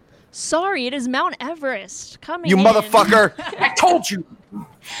 Sorry, it is Mount Everest. You motherfucker! I told you.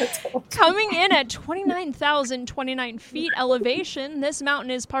 Coming in at 29,029 feet elevation, this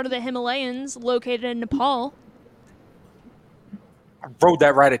mountain is part of the Himalayas, located in Nepal. I rode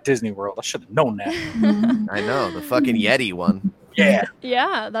that ride at Disney World. I should have known that. I know, the fucking Yeti one. Yeah.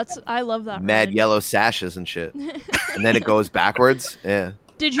 Yeah, I love that Mad ride. yellow sashes and shit. And then it goes backwards. Yeah.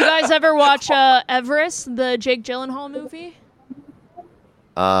 Did you guys ever watch Everest, the Jake Gyllenhaal movie?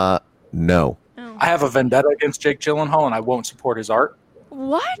 No. Oh. I have a vendetta against Jake Gyllenhaal, and I won't support his art.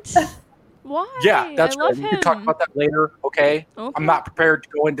 What? Why? Yeah, that's I love right. We him. can talk about that later, okay? Okay. I'm not prepared to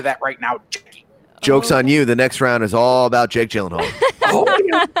go into that right now, Jackie. Joke's on you. The next round is all about Jake Gyllenhaal.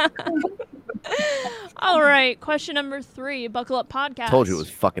 All right, question number 3. Buckle up, podcast. Told you it was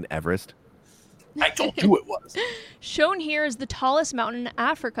fucking Everest. I told you it was. Shown here is the tallest mountain in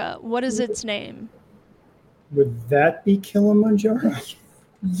Africa. What is its name? Would that be Kilimanjaro?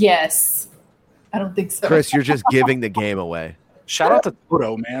 Yes. I don't think so. Chris, you're just giving the game away. Shout out to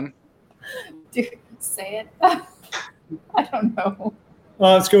Toto, man. Dude, say it. I don't know.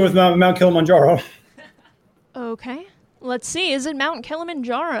 Let's go with Mount Kilimanjaro. Okay. Let's see. Is it Mount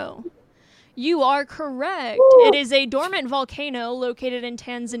Kilimanjaro? You are correct. It is a dormant volcano located in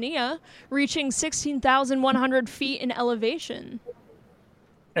Tanzania, reaching 16,100 feet in elevation.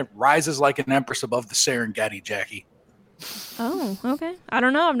 It rises like an empress above the Serengeti, Jackie. Oh, okay. I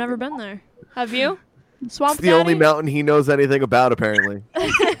don't know. I've never been there. Have you? Swamp It's the only Daddy? mountain he knows anything about, apparently.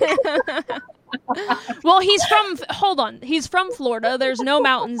 Well, he's from Florida. There's no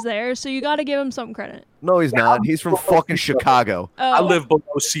mountains there, so you got to give him some credit. No, he's not. He's from fucking Chicago. Oh, I live below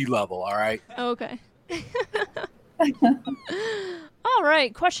sea level, all right? Okay. All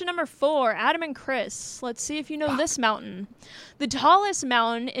right, question number 4. Adam and Chris, let's see if you know this mountain. The tallest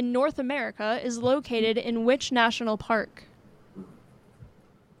mountain in North America is located in which national park?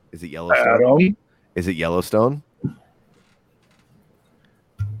 Is it Yellowstone? Is it Yellowstone?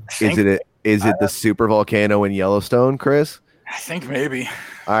 Is it the super volcano in Yellowstone, Chris? I think maybe.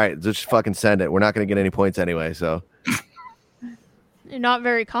 All right, just fucking send it. We're not going to get any points anyway, so. You're not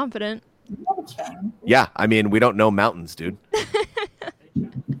very confident. Yeah, I mean, we don't know mountains, dude.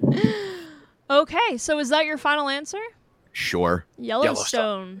 Okay, so is that your final answer? Sure.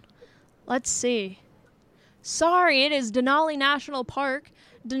 Yellowstone. Let's see. Sorry, it is Denali National Park.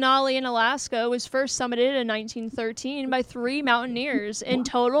 Denali in Alaska was first summited in 1913 by 3 mountaineers. In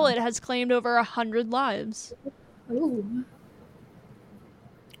total, it has claimed over 100 lives. Ooh.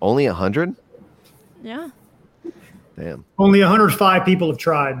 Only 100? Yeah. Damn. Only 105 people have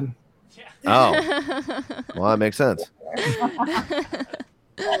tried. Oh. Well, that makes sense.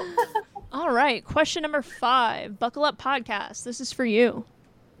 All right, question number 5. Buckle up, podcast. This is for you.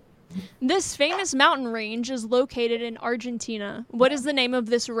 This famous mountain range is located in Argentina. What is the name of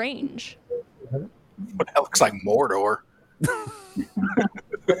this range? But that looks like Mordor.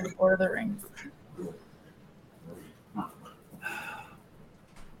 Lord of the Rings.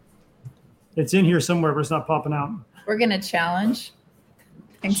 It's in here somewhere, but it's not popping out. We're going to challenge.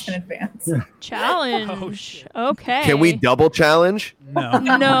 Thanks in advance. Yeah. Challenge. Okay. Can we double challenge? No.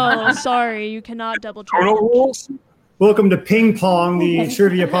 No, sorry, you cannot double Toto challenge. rules? Welcome to Ping Pong, the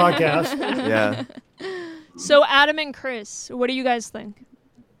trivia podcast. Yeah. So, Adam and Chris, what do you guys think?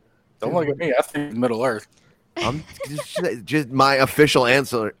 Don't look at me. I think Middle Earth. I'm just my official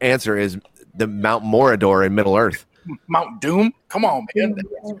answer is the Mount Morador in Middle Earth. Mount Doom? Come on, man.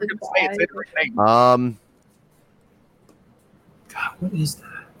 We're going to say it's every name. Um, God, what is that?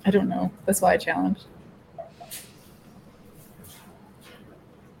 I don't know. That's why I challenged.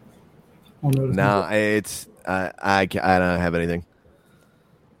 no, it's I don't have anything.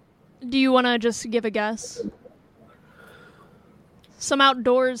 Do you want to just give a guess? Some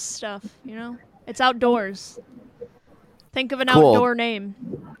outdoors stuff, you know? It's outdoors. Think of an Cool. outdoor name.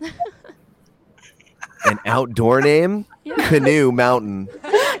 An outdoor name? Yeah. Canoe Mountain.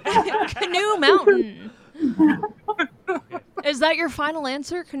 Canoe Mountain. Is that your final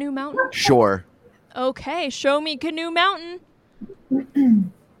answer, Canoe Mountain? Sure. Okay, show me Canoe Mountain.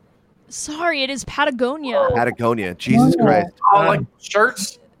 Sorry, it is Patagonia. Patagonia. Jesus Christ. Oh, like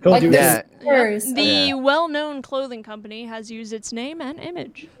shirts? Don't Like do Yeah. that. Yours. The Yeah. well-known clothing company has used its name and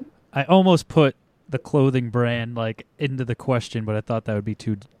image. I almost put the clothing brand like into the question, but I thought that would be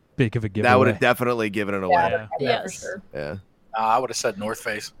too big of a giveaway. That would have definitely given it away. Yeah, Yeah. for Yes. sure. Yeah. I would have said North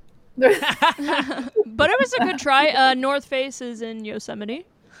Face. But it was a good try. North Face is in Yosemite,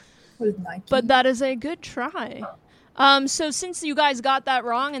 With Nike. but that is a good try. So since you guys got that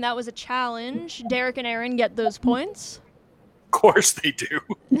wrong and that was a challenge, Derek and Aaron get those points. Of course they do.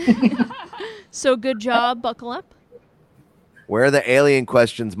 So good job. Buckle up. Where are the alien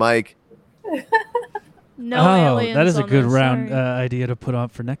questions, Mike? No aliens that is a on good this, round sorry. idea to put on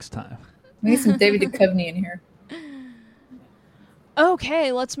for next time. We need some David Duchovny in here.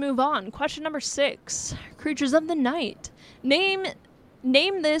 Okay, let's move on. Question number 6. Creatures of the night. Name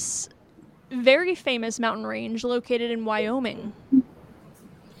this very famous mountain range located in Wyoming.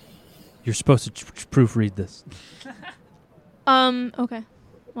 You're supposed to proofread this. Okay.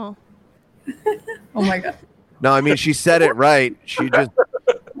 Well, Oh my god. No, I mean she said it right. She just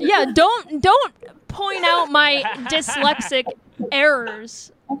yeah, don't point out my dyslexic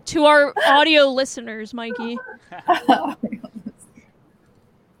errors to our audio listeners, Mikey.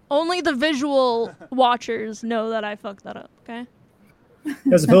 Only the visual watchers know that I fucked that up, okay?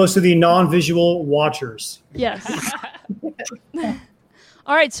 As opposed to the non-visual watchers. Yes.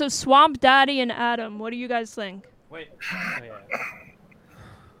 All right, so Swamp Daddy and Adam, what do you guys think? Wait. Oh, yeah.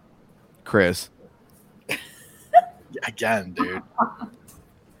 Chris. Again, dude.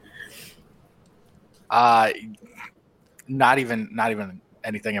 Not even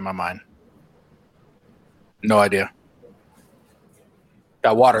anything in my mind. No idea.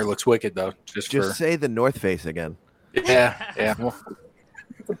 That water looks wicked though. Just say the North Face again. yeah. Well,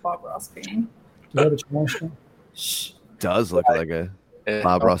 It's a Bob Ross painting. Is that a challenge thing? Does look like a yeah.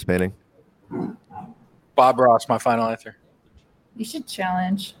 Bob Ross painting. Bob Ross, my final answer. You should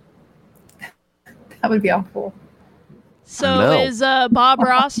challenge. That would be awful. So No. is Bob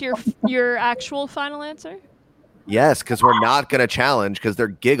Ross your actual final answer? Yes, because we're not going to challenge because they're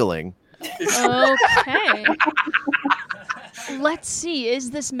giggling. Okay. Let's see.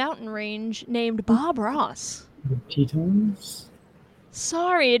 Is this mountain range named Bob Ross? The Tetons?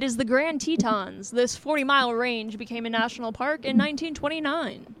 Sorry, it is the Grand Tetons. This 40-mile range became a national park in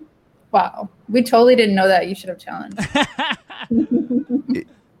 1929. Wow. We totally didn't know that. You should have challenged.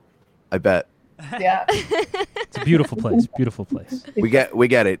 I bet. Yeah. It's a beautiful place. Beautiful place. We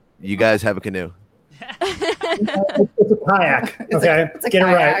get it. You guys have a canoe. It's a kayak. It's Okay, it's a get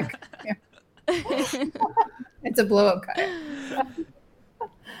kayak. it right. Yeah. It's a blow-up kayak.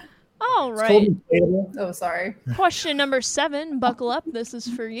 All It's right. called inflatable. Oh, sorry. Question number 7. Buckle up. This is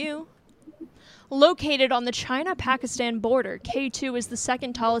for you. Located on the China-Pakistan border, K2 is the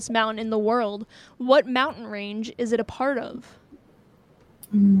second tallest mountain in the world. What mountain range is it a part of?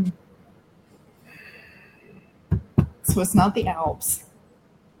 So it's not the Alps.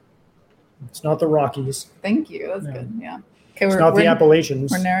 It's not the Rockies. Thank you. That's No. good. Yeah. Okay, It's not the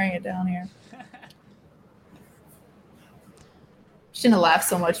Appalachians. We're narrowing it down here. Shouldn't have laughed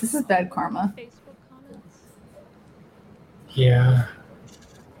so much. This is bad karma. Facebook comments. Yeah.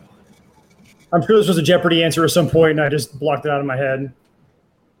 I'm sure this was a Jeopardy answer at some point, and I just blocked it out of my head.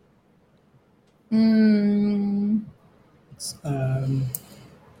 It's, I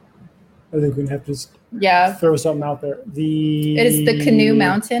think we're going to have to just Yeah. throw something out there. It is the Canoe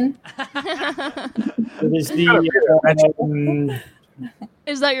Mountain. It is the...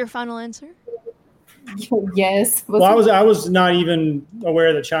 Is that your final answer? Yes. well, I was not even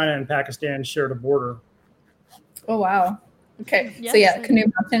aware that China and Pakistan shared a border. Oh, wow. Okay. Yes, So, yeah, it Canoe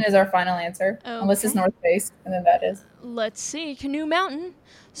Mountain is our final answer. Unless it's Okay. North Face, and then that is. Let's see. Canoe Mountain.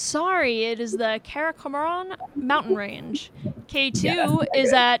 Sorry, it is the Karakoram mountain range. K2 Yeah, that's is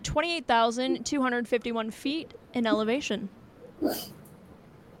good. at 28,251 feet in elevation. It's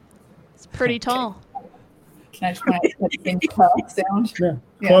pretty tall. Can I just point out that same clap sound? Yeah,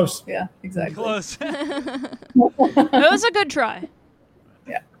 Yeah. close. Yeah, exactly. Close. It was a good try.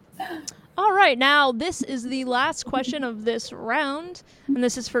 Yeah. All right, now this is the last question of this round, and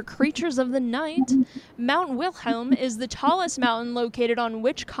this is for Creatures of the Night. Mount Wilhelm is the tallest mountain located on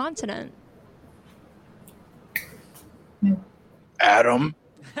which continent? Adam.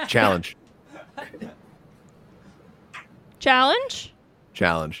 Challenge. Challenge?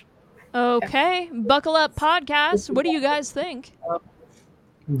 Challenge. Okay, buckle up, podcast. What do you guys think?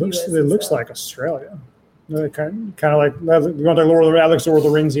 It looks like Australia. Kind of like Lord of the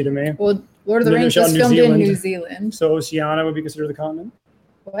Ringsy to me. Well, Lord of the Maybe Rings shot was in filmed New in Zealand. New Zealand. So Oceania would be considered the continent.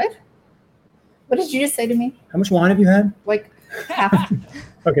 What? What did you just say to me? How much wine have you had? Like half.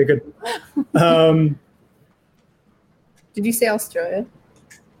 Okay, good. Did you say Australia?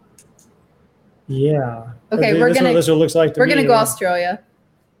 Yeah. Okay, This we're is gonna- what this looks like to We're me. gonna go Australia.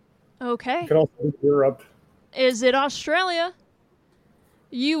 Okay, It could also be Europe. is it Australia?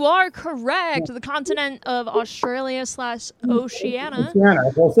 You are correct. The continent of Australia/Oceania. Oceania,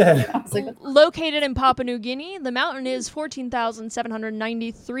 that's what I said. I was like, Located in Papua New Guinea, the mountain is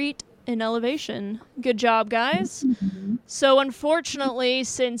 14,793 feet in elevation. Good job, guys. So unfortunately,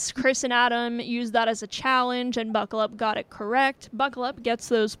 since Chris and Adam used that as a challenge and Buckle Up got it correct, Buckle Up gets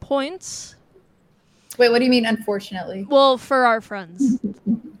those points. wait, what do you mean? Unfortunately, Well, for our friends.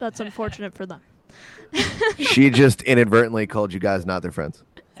 That's unfortunate for them. She just inadvertently called you guys not their friends.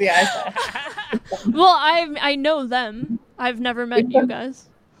 yeah, I saw. Well, I know them. I've never met you guys.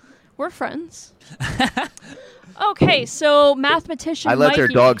 We're friends. Okay, so mathematician I let their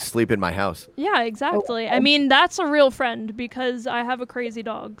Mikey- dogs sleep in my house. Yeah, exactly. I mean, that's a real friend because I have a crazy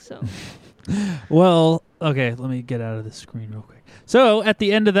dog, so. Well, okay, let me get out of the screen real quick. So at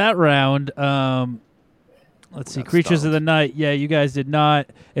the end of that round, let's see, Creatures of the Night. Yeah, you guys did not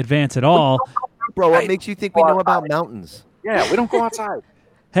advance at all. Bro, what makes you think we know about mountains? Yeah, we don't go outside.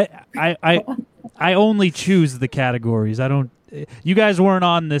 Hey, I only choose the categories. I don't. You guys weren't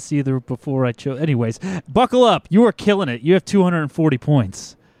on this either before I chose. Anyways, buckle up. You are killing it. You have 240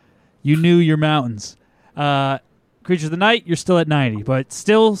 points. You knew your mountains. Creatures of the Night, you're still at 90, but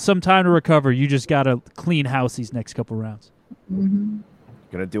still some time to recover. You just got to clean house these next couple rounds. Mm-hmm.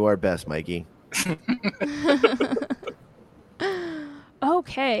 Gonna do our best, Mikey.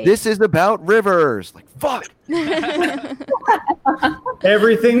 Okay. This is about rivers. Like, fuck.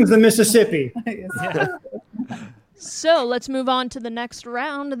 Everything's the Mississippi. So let's move on to the next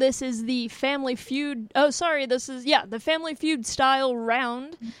round. This is the Family Feud. Oh, sorry. The Family Feud style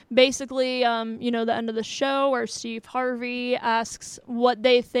round. Basically, the end of the show where Steve Harvey asks what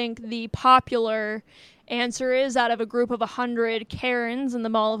they think the popular answer is out of a group of 100 Karens in the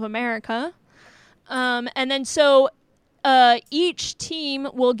Mall of America. And then each team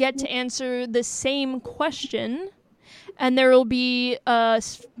will get to answer the same question. And there will be a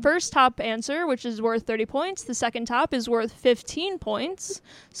first top answer, which is worth 30 points. The second top is worth 15 points.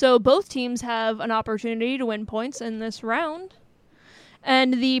 So both teams have an opportunity to win points in this round.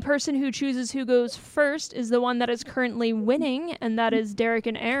 And the person who chooses who goes first is the one that is currently winning, and that is Derek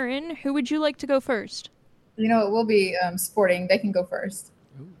and Aaron. Who would you like to go first? It will be sporting. They can go first.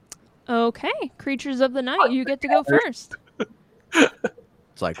 Okay. Creatures of the Night, you get to go first.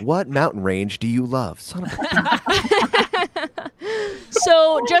 It's like, what mountain range do you love? Son of a...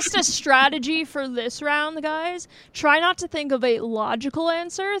 So just a strategy for this round, guys. Try not to think of a logical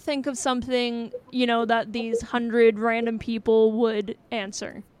answer. Think of something, that these 100 random people would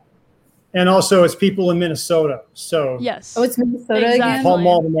answer. And also, it's people in Minnesota. So Yes. Oh, it's Minnesota Exactly. again? Whole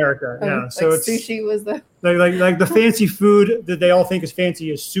Mall of America. Oh, Yeah. So like it's sushi was the... like the fancy food that they all think is fancy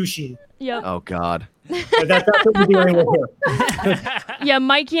is sushi. Yep. Oh, God. That's what we're doing here. Yeah,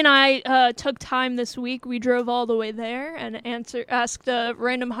 Mikey and I took time this week. We drove all the way there and asked a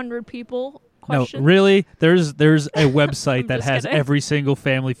random 100 people questions. No, really? There's a website that just has kidding. every single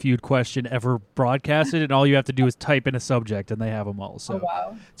Family Feud question ever broadcasted, and all you have to do is type in a subject, and they have them all. So Oh,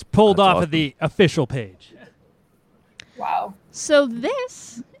 wow. it's pulled That's off awesome. of the official page. Wow. So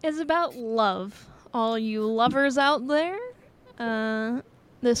this is about love. All you lovers out there,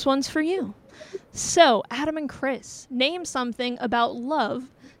 this one's for you. So, Adam and Chris, name something about love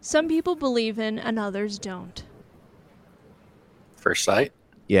some people believe in and others don't. First sight.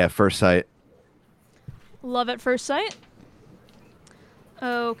 Yeah, first sight. Love at first sight?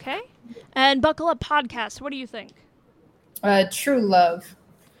 Okay. And Buckle Up Podcast, what do you think? True love.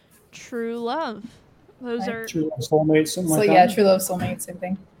 True love. Those are... True love, soulmates, something So like yeah, that. true love, soulmate, same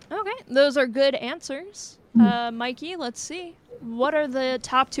thing. Okay, those are good answers. Mikey, let's see. What are the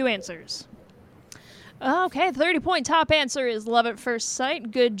top two answers? Okay, 30-point top answer is Love at First Sight.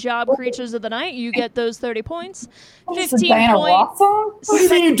 Good job, Creatures of the Night. You get those 30 points. This is a Diana 15 Ross points. song? What do you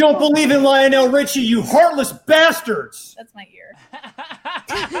mean you don't believe in Lionel Richie, you heartless bastards? That's my ear.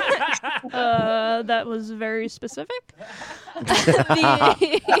 That was very specific.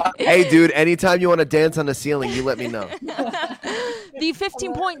 The Hey, dude, anytime you want to dance on the ceiling, you let me know.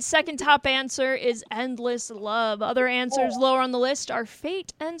 15-point second top answer is Endless Love. Other answers lower on the list are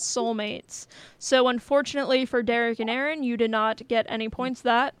Fate and Soulmates. So unfortunately for Derek and Aaron, you did not get any points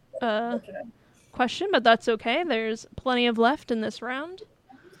that question, but that's okay. There's plenty of left in this round.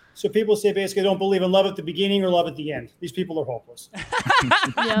 So people say basically don't believe in love at the beginning or love at the end. These people are hopeless.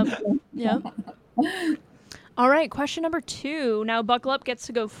 Yep. All right, question number 2. Now Buckle Up gets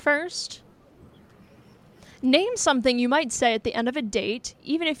to go first. Name something you might say at the end of a date,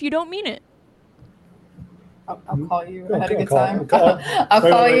 even if you don't mean it. I'll call you. I I'll had a good call- time. I'll call- I'll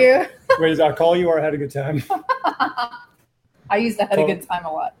wait, call wait, you. Wait, is I call you or I had a good time? I use the had a good time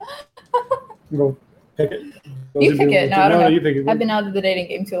a lot. Go pick it. You pick it. No, I don't know. you pick it. I've been out of the dating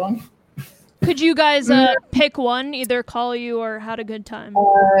game too long. Could you guys pick one, either call you or had a good time?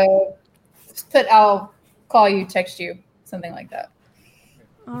 I'll call you, text you, something like that.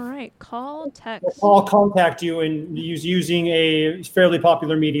 All right, call, text. I'll contact you and using a fairly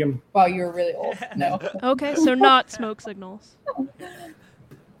popular medium. Wow, you were really old. No. Okay, so not smoke signals.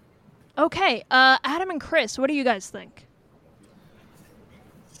 Okay, Adam and Chris, what do you guys think?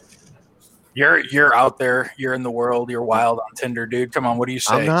 You're out there. You're in the world. You're wild on Tinder, dude. Come on, what do you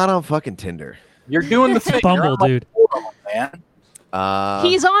say? I'm not on fucking Tinder. You're doing the thing. You're Bumble, on like dude. 4 of them, man.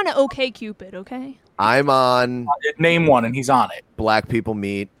 He's on OkCupid, okay? I'm on Name one, and he's on it. Black People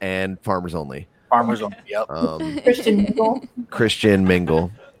Meet and Farmers Only. Farmers only. Yep. Christian Mingle. Christian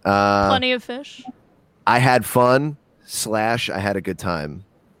Mingle. Plenty of fish. I had fun / I had a good time.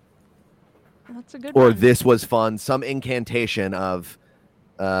 That's a good Or one. this was fun. Some incantation of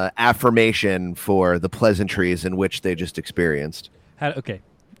affirmation for the pleasantries in which they just experienced. Okay.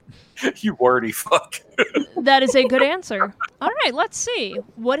 You wordy fuck. That is a good answer. All right, let's see.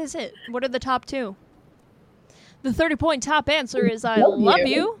 What is it? What are the top two? The 30-point top answer is I love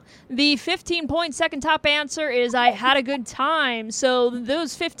you. The 15-point second top answer is I had a good time. So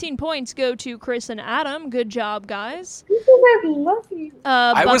those 15 points go to Chris and Adam. Good job, guys. I love you.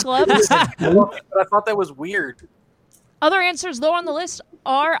 Buckle up. But I thought that was weird. Other answers, though, on the list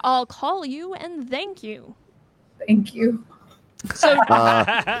are I'll call you and thank you. Thank you. So,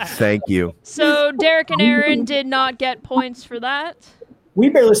 Thank you. so Derek and Aaron did not get points for that. We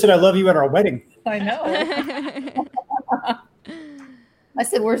barely said I love you at our wedding. I know. I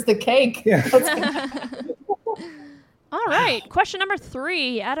said, "Where's the cake?" Yeah. All right, question number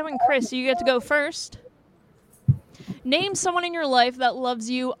 3. Adam and Chris, you get to go first. Name someone in your life that loves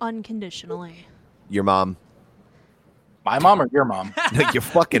you unconditionally. Your mom. My mom or your mom? Your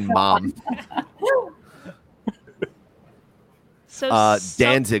fucking mom. So,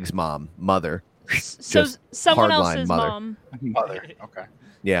 Danzig's mom. Mother. so just someone hardline else's mother. mom. Mother. Okay.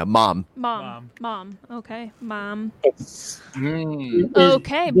 Yeah, mom. Mom. Okay, mom. Mm.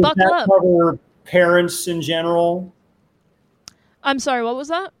 Okay, Does buckle that up. cover parents in general? I'm sorry, what was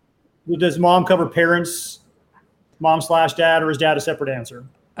that? Does mom cover parents, mom / dad, or is dad a separate answer?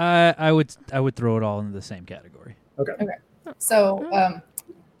 I would throw it all into the same category. Okay. So,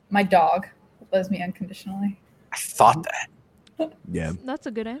 my dog loves me unconditionally. I thought that. Yeah. That's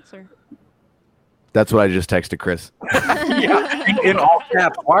a good answer. That's what I just texted Chris. Yeah, in all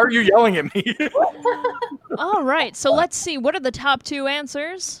caps. Why are you yelling at me? All right, so let's see. What are the top 2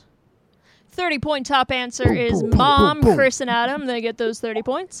 answers? 30-point top answer is mom, Chris and Adam. They get those 30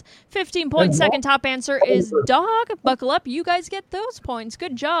 points. 15-point second top answer is dog. Buckle up. You guys get those points.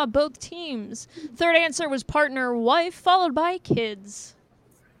 Good job, both teams. Third answer was partner, wife, followed by kids.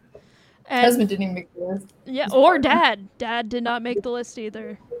 And, Husband didn't even make the list. yeah, or dad. Dad did not make the list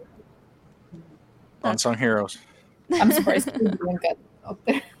either. Unsung heroes. I'm surprised kids didn't get up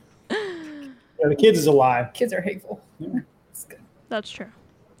there. Yeah, the kids is a lie. Kids are hateful. It's good. That's true.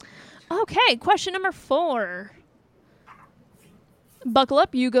 Okay, question number 4. Buckle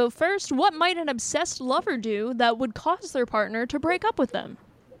up, you go first. What might an obsessed lover do that would cause their partner to break up with them?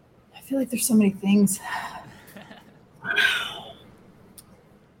 I feel like there's so many things.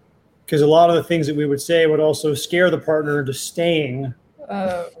 Because a lot of the things that we would say would also scare the partner into staying.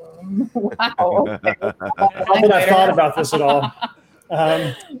 Wow. Okay. Not that I've thought about this at all.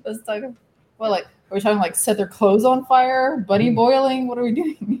 Let's talk. Well, like, are we talking like set their clothes on fire, buddy boiling? What are we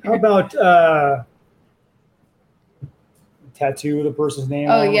doing How here? about tattoo with a person's name?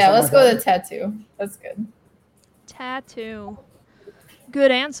 Oh on or yeah, something let's like go that? with tattoo. That's good. Tattoo.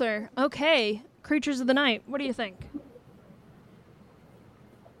 Good answer. Okay, creatures of the night. What do you think?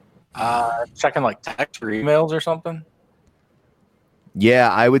 Checking like text or emails or something.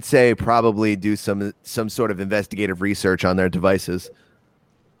 Yeah, I would say probably do some sort of investigative research on their devices.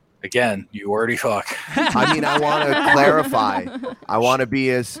 Again, you wordy fuck. I mean, I want to clarify. I want to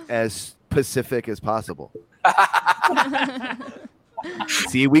be as specific as possible.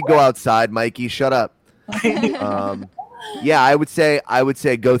 See, we go outside, Mikey. Shut up. Yeah, I would say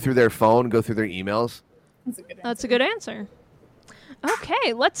go through their phone, go through their emails. That's a good answer. That's a good answer.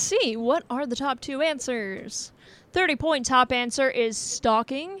 Okay, let's see. What are the top 2 answers? 30-point top answer is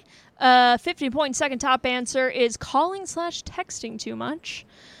stalking. 50-point second top answer is calling / texting too much.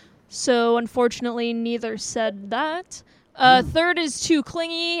 So, unfortunately, neither said that. Third is too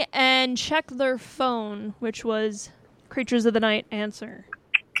clingy and check their phone, which was creatures of the night answer.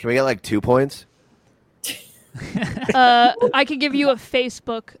 Can we get like 2 points? I could give you a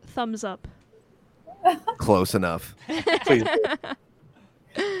Facebook thumbs up. Close enough. Please.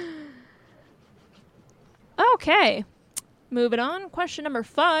 Okay, moving on. Question number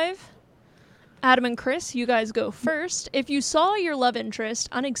 5. Adam and Chris, you guys go first. If you saw your love interest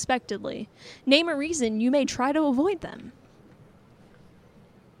unexpectedly, name a reason you may try to avoid them.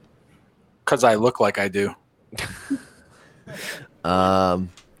 Because I look like I do.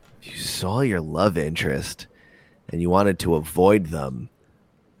 You saw your love interest and you wanted to avoid them.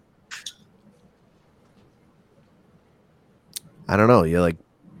 I don't know. You're like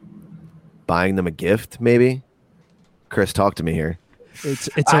buying them a gift, maybe? Chris, talk to me here. It's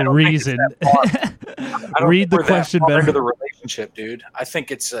I a don't think reason. I don't Read think the we're that question far better. into the relationship, dude. I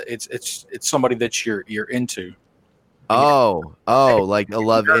think it's somebody that you're into. Oh, like a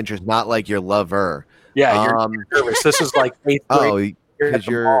love interest, not like your lover. Yeah, you're nervous. This is like 8th grade. Oh, because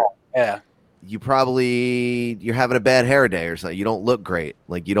Yeah. you're having a bad hair day or something. You don't look great.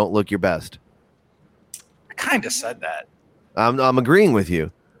 Like you don't look your best. I kind of said that. I'm agreeing with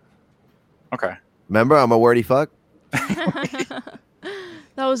you. Okay. Remember, I'm a wordy fuck. That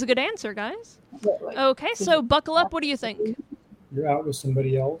was a good answer, guys. Okay, so buckle up. What do you think? You're out with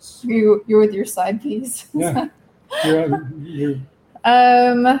somebody else. You're with your side piece. Yeah. You're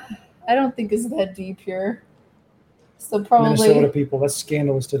I don't think it's that deep here. So probably Minnesota people. That's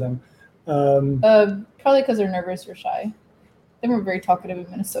scandalous to them. probably because they're nervous or shy. They were very talkative in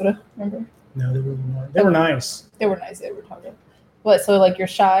Minnesota. Remember? No, they really weren't. They were nice. They were nice. They were talkative. What? So like you're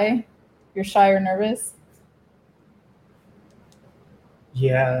shy or nervous?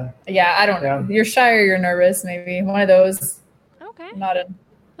 Yeah. Yeah, I don't know. You're shy or you're nervous. Maybe one of those. Okay, Not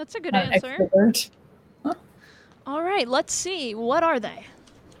that's a good an answer. extrovert. All right, let's see. What are they?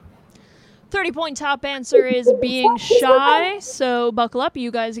 30-point top answer is being shy, so buckle up.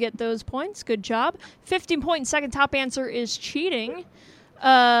 You guys get those points. Good job. 15-point second top answer is cheating.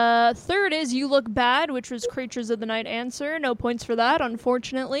 Third is you look bad, which was Creatures of the Night answer. No points for that,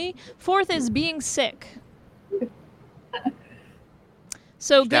 unfortunately. Fourth is being sick.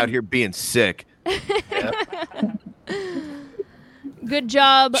 So Out here being sick. Good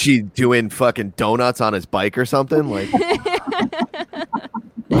job. She doing fucking donuts on his bike or something. Like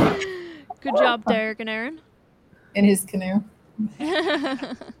Good job, Derek and Aaron. In his canoe.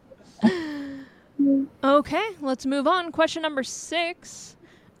 Okay, let's move on. Question number 6.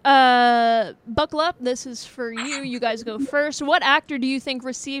 Buckle up. This is for you. You guys go first. What actor do you think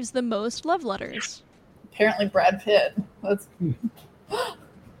receives the most love letters? Apparently Brad Pitt.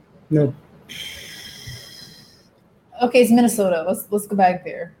 No. Okay, it's Minnesota. Let's go back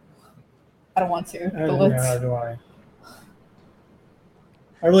there. I don't want to. But let's. Neither do I.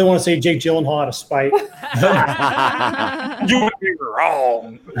 I really want to say Jake Gyllenhaal out of spite. You would be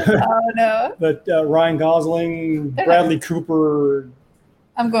wrong. Oh no. But Ryan Gosling, Bradley Cooper.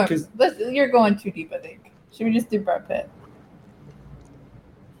 I'm going. You're going too deep. I think. Should we just do Brad Pitt?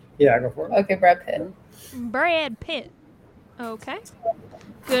 Yeah, go for it. Okay, Brad Pitt. Brad Pitt. Okay.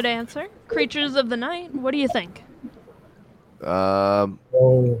 Good answer. Creatures of the Night. What do you think? Oh.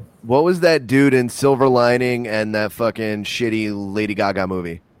 What was that dude in Silver Lining and that fucking shitty Lady Gaga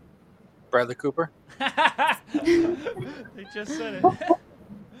movie? Bradley Cooper. They just said it. Well,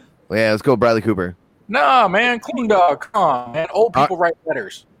 yeah, let's go Bradley Cooper. No, man, Clean Dog. Come on, man. Old people write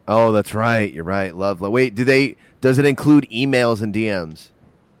letters. Oh, that's right. You're right. Love. Wait, does it include emails and DMs?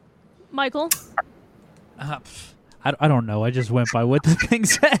 Michael? I don't know. I just went by what the thing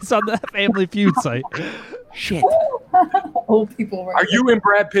says on the Family Feud site. Shit. Old people. Are you in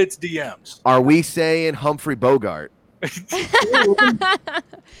Brad Pitt's DMs? Are we saying Humphrey Bogart?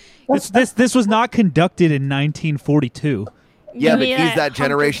 This was not conducted in 1942. Yeah, but You he's mean that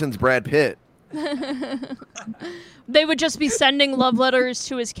generation's Brad Pitt. They would just be sending love letters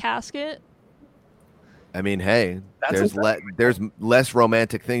to his casket. I mean, hey, That's there's less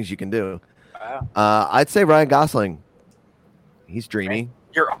romantic things you can do. Wow. I'd say Ryan Gosling. He's dreamy.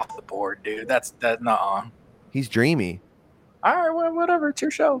 You're off the board, dude. That's not on. He's dreamy. All right, well, whatever. It's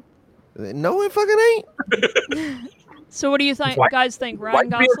your show. No, it fucking ain't. So what do you think, guys think? Why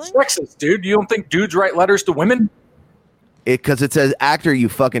Ryan you being Gosling? sexist, dude? You don't think dudes write letters to women? Because it says actor, you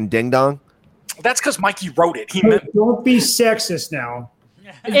fucking ding dong. That's because Mikey wrote it. He meant Don't be sexist now.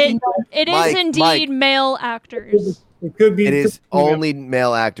 It is Mike, indeed male actors. It could be. It is only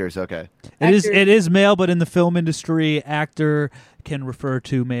male actors. Okay. It is male, but in the film industry, actor can refer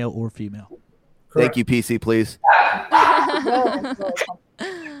to male or female. Thank you, PC, please.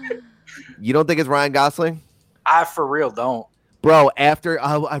 You don't think it's Ryan Gosling? I for real don't. Bro, after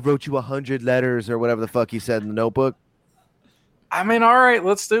I wrote you 100 letters or whatever the fuck you said in the notebook. I mean, all right,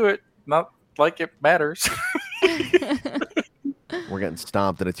 let's do it. Not like it matters. We're getting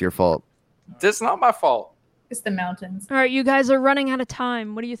stomped and it's your fault. It's not my fault. It's the mountains. All right, you guys are running out of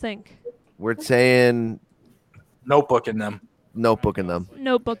time. What do you think? We're saying Notebooking them. notebooking them.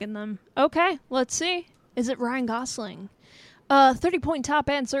 Notebooking them. Okay, let's see. Is it Ryan Gosling? 30-point top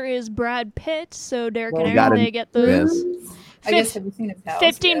answer is Brad Pitt. So Derek and got Aaron, it. they get those. I guess have you seen his house?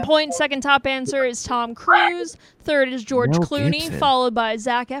 15-point second top answer is Tom Cruise. Third is George Mel Clooney, Gibson. followed by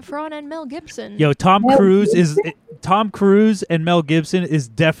Zac Efron and Mel Gibson. Yo, Tom Cruise and Mel Gibson is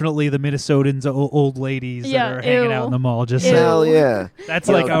definitely the Minnesotans old ladies Yeah, that are hanging out ew. in the mall. Just Ew. saying. Hell yeah. That's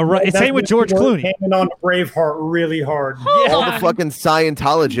You like know, same with George Clooney. Hanging on to Braveheart really hard. All the fucking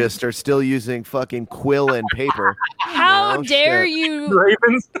Scientologists are still using fucking quill and paper. How Oh, dare shit. you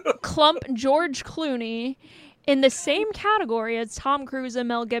Ravens. clump George Clooney in the same category as Tom Cruise and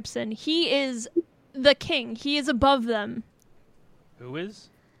Mel Gibson? He is the king. He is above them. Who is?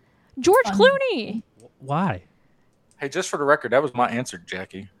 George Clooney. Why? Hey, just for the record, that was my answer,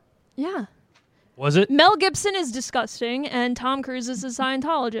 Jackie. Yeah. Was it? Mel Gibson is disgusting, and Tom Cruise is a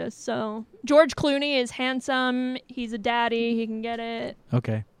Scientologist. So George Clooney is handsome. He's a daddy. He can get it.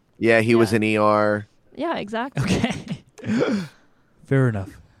 Okay. Yeah, he was in ER. Yeah, exactly. Okay. Fair enough.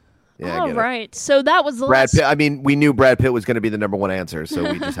 Yeah, I All get it. right. So that was the Brad last. Pitt. I mean, we knew Brad Pitt was going to be the number one answer, so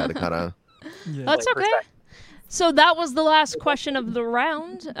we just had to kind of. That's okay. So that was the last question of the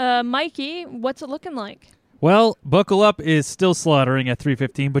round. Mikey, what's it looking like? Well, Buckle Up is still slaughtering at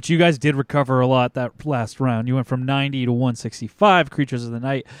 315, but you guys did recover a lot that last round. You went from 90 to 165, Creatures of the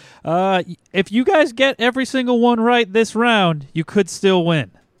Night. If you guys get every single one right this round, you could still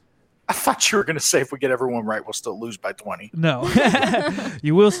win. I thought you were going to say if we get everyone right, we'll still lose by 20. No.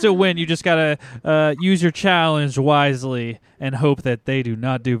 You will still win. You just got to use your challenge wisely and hope that they do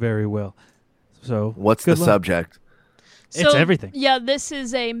not do very well. So, What's the good luck. subject? It's everything. Yeah, this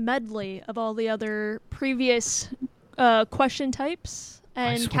is a medley of all the other previous question types I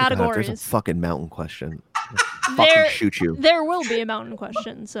and swear to God, if categories. there's a fucking mountain question. I'll There- fucking shoot you. There will be a mountain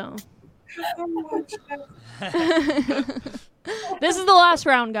question, so. This is the last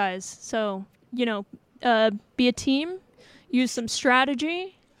round, guys. So, be a team, use some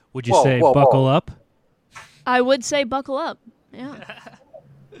strategy. Would you say buckle up? I would say buckle up. Yeah.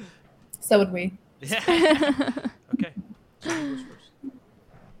 So would we. Okay.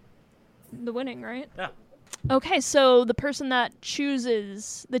 The winning, right? Yeah. Okay, so the person that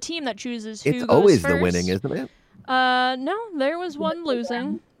chooses, the team that chooses who It's goes always first, the winning, isn't it? No, there was one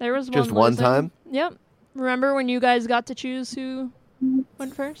losing. There was Just one one losing. time? Yep. Remember when you guys got to choose who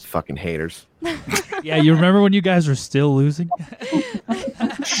went first? Fucking haters. Yeah, you remember when you guys were still losing?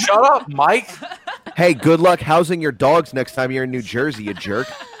 Shut up, Mike. Hey, good luck housing your dogs next time you're in New Jersey, you jerk.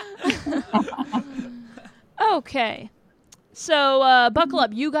 Okay. So, buckle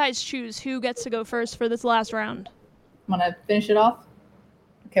up. You guys choose who gets to go first for this last round. Want to finish it off?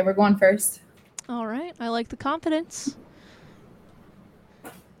 Okay, we're going first. All right. I like the confidence.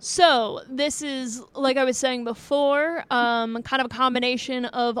 So, this is, like I was saying before, kind of a combination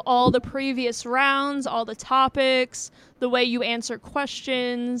of all the previous rounds, all the topics, the way you answer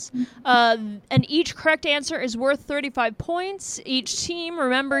questions. And each correct answer is worth 35 points. Each team,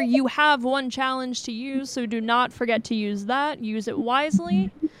 remember, you have one challenge to use, so do not forget to use that. Use it wisely.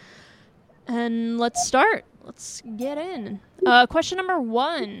 And let's start. Let's get in. Question number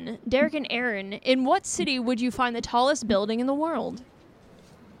 1. Derek and Aaron, in what city would you find the tallest building in the world?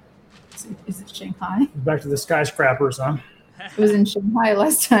 Is it Shanghai? Back to the skyscrapers, huh? It was in Shanghai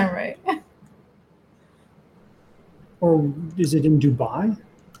last time, right? Or is it in Dubai?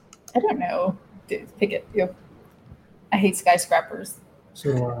 I don't know. Dude, pick it. Yep. I hate skyscrapers.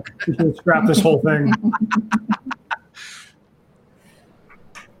 So we should scrap this whole thing.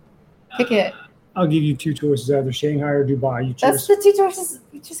 Pick it. I'll give you two choices, either Shanghai or Dubai. You That's choose. the two choices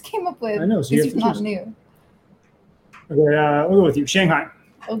you just came up with. I know, so you These have are to not choose. new. Okay, we'll go with you. Shanghai.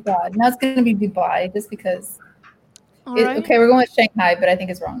 Oh God, now it's going to be Dubai just because. All right. Okay, we're going with Shanghai, but I think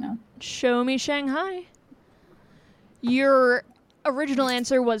it's wrong now. Show me Shanghai. Your original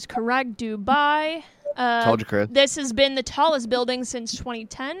answer was correct, Dubai. Told you, Chris. This has been the tallest building since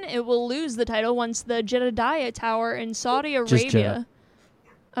 2010. It will lose the title once the Jeddah Tower in Saudi Just Arabia. Jeddah.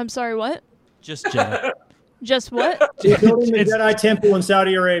 I'm sorry, what? Just Jeddah. Just what? Building the It's- Jedi Temple in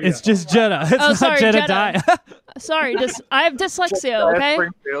Saudi Arabia. It's just Jeddah. It's not sorry, Jedediah. Sorry, I have dyslexia, okay?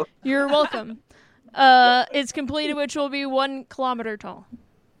 Springfield. You're welcome. It's completed, which will be 1 kilometer tall.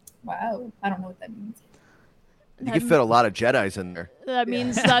 Wow, I don't know what that means. You could fit a lot of Jedis in there. That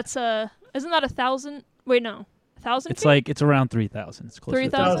means that's isn't that 1,000? Wait, no, 1,000. It's like it's around 3,000. It's close.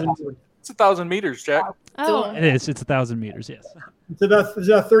 3,000? 1,000. It's 1,000 meters, Jack. Oh, It is. It's 1,000 meters. Yes. It's about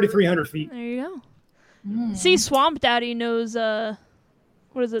 3,300 feet. there you go. Mm. See, Swamp Daddy knows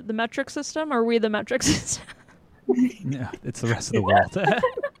what is it? The metric system? Or are we the metric system? Yeah, it's the rest of the world.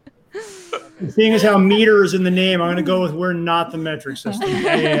 Seeing as how meter is in the name, I'm going to go with we're not the metric system.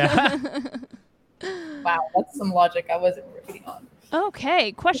 yeah. Wow, that's some logic I wasn't reading on.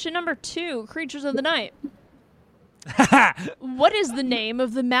 Okay, question number 2: Creatures of the Night. What is the name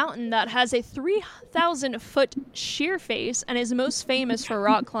of the mountain that has a 3,000-foot sheer face and is most famous for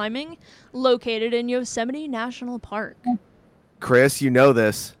rock climbing, located in Yosemite National Park? Chris, you know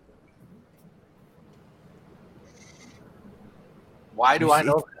this. Why do I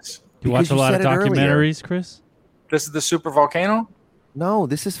know this? You watch Because a you lot of said it earlier. documentaries, Chris? This is the super volcano? No,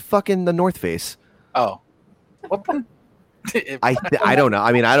 this is fucking the North Face. Oh. What the? I don't know.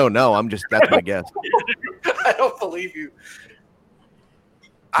 I mean, I don't know. That's my guess. I don't believe you.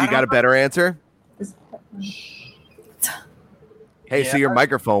 You got a better answer? Hey, so Yeah. your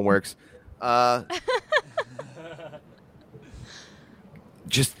microphone works.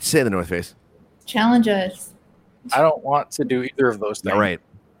 Just say the North Face. Challenge us. I don't want to do either of those things. All right.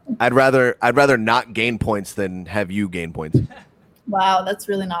 I'd rather not gain points than have you gain points. Wow, that's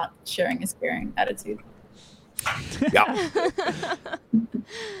really not sharing is caring attitude. Yeah.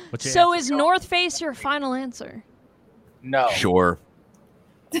 What's your So answer? is North Face your final answer? No. Sure.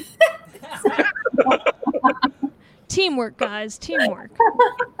 Teamwork, guys. Teamwork.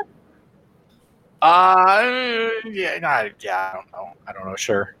 Yeah, I don't know. I don't know.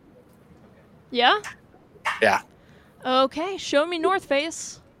 Sure. Yeah? Yeah. Okay, show me North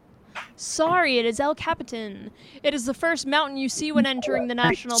Face. Sorry, it is El Capitan. It is the first mountain you see when entering the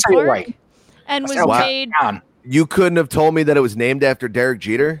national Say it park, right. and was Say it right. made. Down. You couldn't have told me that it was named after Derek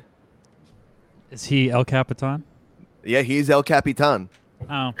Jeter? Is he El Capitan? Yeah, he's El Capitan.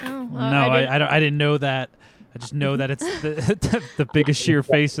 Oh, Oh, no, I I didn't know that. I just know that it's the biggest sheer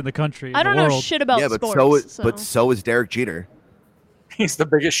face in the country. I in don't the know world. shit about yeah, but sports. so is Derek Jeter. He's the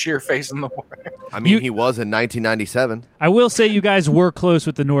biggest sheer face in the world. I mean, You- he was in 1997. I will say you guys were close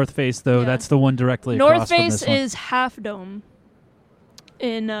with the North Face, though. Yeah. That's the one directly North across from Face this one. is Half Dome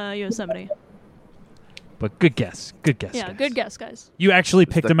in Yosemite. But good guess. Good guess. Yeah, guys. good guess, guys. You actually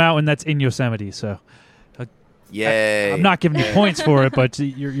picked a mountain that's in Yosemite, so Yay. I'm not giving you points for it, but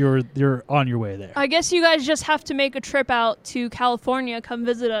you're on your way there. I guess you guys just have to make a trip out to California, come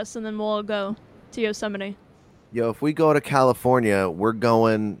visit us, and then we'll go to Yosemite. Yo, if we go to California, we're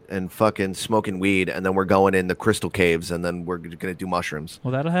going and fucking smoking weed, and then we're going in the crystal caves, and then we're going to do mushrooms.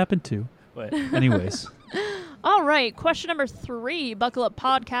 Well, that'll happen too. But anyways, All right, question number 3, Buckle Up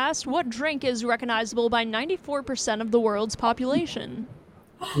Podcast. What drink is recognizable by 94% of the world's population?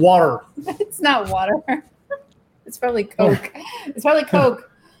 Water. It's not water. It's probably Coke. It's probably Coke.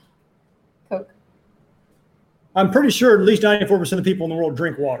 Coke. I'm pretty sure at least 94% of the people in the world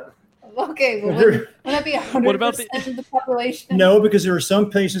drink water. Okay, well, wouldn't that be 100% What about of the population? No, because there are some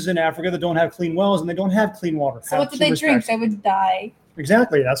places in Africa that don't have clean wells and they don't have clean water. So Have what did some they drink? respect. They would die.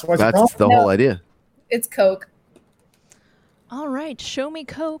 Exactly. That's why it's a That's problem. the No. whole idea. It's Coke. All right, show me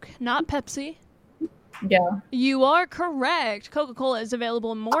Coke, not Pepsi. Yeah. You are correct. Coca-Cola is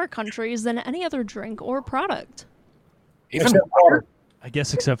available in more countries than any other drink or product. Even Except water. I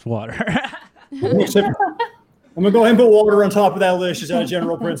guess except water. Except- I'm going to go ahead and put water on top of that list just out of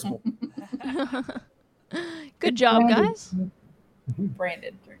general principle. Good job, guys.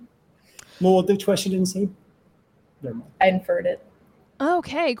 Branded drink. Well, the question didn't say. Never mind. I inferred it.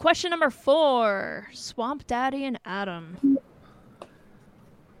 Okay, question number 4. Swamp Daddy and Adam.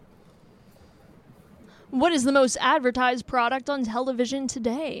 What is the most advertised product on television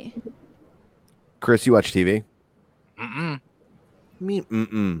today? Chris, you watch TV? Mm-mm. Me,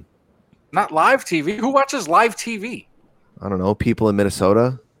 mm-mm. Not live TV. Who watches live TV? I don't know. People in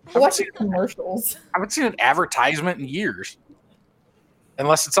Minnesota? I watch commercials. I haven't seen an advertisement in years.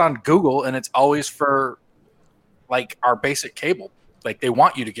 Unless it's on Google and it's always for like our basic cable. Like they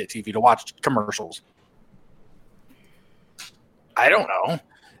want you to get TV to watch commercials. I don't know.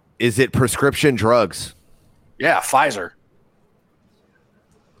 Is it prescription drugs? Yeah, Pfizer.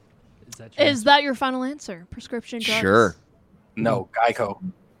 Is that true? Is that your final answer? Prescription drugs? Sure. No, Geico.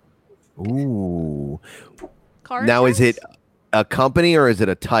 Ooh. Car Now, is insurance? it a company or is it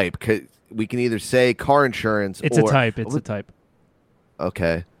a type? 'Cause we can either say car insurance It's or... a type. It's a type.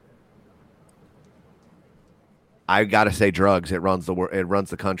 Okay. I got to say drugs. It runs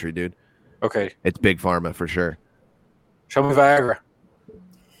the country, dude. Okay. It's big pharma for sure. Show me Viagra.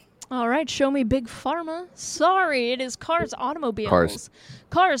 All right, show me Big Pharma. Sorry, it is Cars Automobiles. Cars.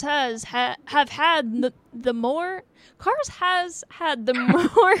 Cars has had the more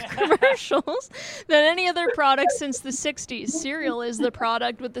commercials than any other product since the 60s. Cereal is the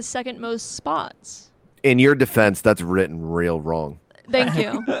product with the second most spots. In your defense, that's written real wrong. Thank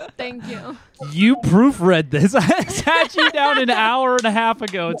you. Thank you. You proofread this. I sat you down an hour and a half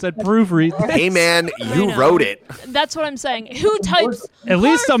ago and said proofread this. Hey, man, you know. wrote it. That's what I'm saying. Who types? At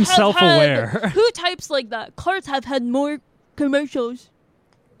least Cars I'm have self-aware. had- Who types like that? Cars have had more commercials.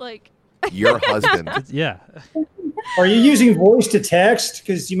 Like, Your husband. Yeah. Are you using voice to text?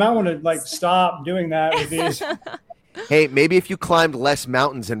 Because you might want to stop doing that with these. Hey, maybe if you climbed less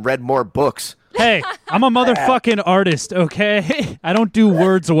mountains and read more books. Hey, I'm a motherfucking artist, okay? I don't do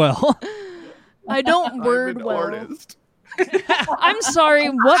words well. I don't word well. I'm sorry.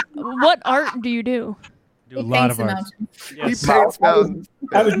 What art do you do? Do a He lot paints of the art. mountain. He Yes. paints mountains.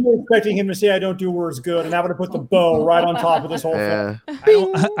 I was really expecting him to say I don't do words good, and I would have put the bow right on top of this whole thing.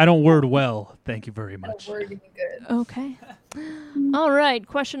 Yeah. I don't word well. Thank you very much. That word would be good. Okay. All right.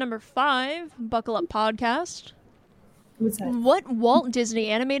 Question number 5. Buckle Up Podcast. Who's that? What Walt Disney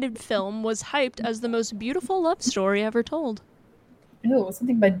animated film was hyped as the most beautiful love story ever told? Ew,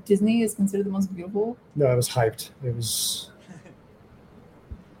 something by Disney is considered the most beautiful. No, it was hyped. It was.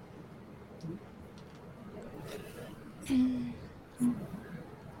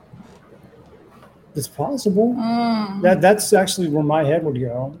 It's possible. That's actually where my head would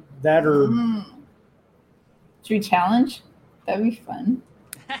go. That or Should we challenge? That'd be fun.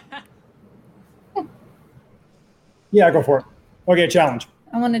 yeah, go for it. Okay, challenge.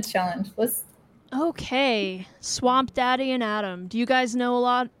 I want to challenge. Let's. Okay, Swamp Daddy and Adam. Do you guys know a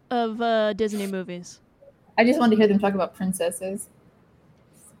lot of Disney movies? I just wanted to hear them talk about princesses.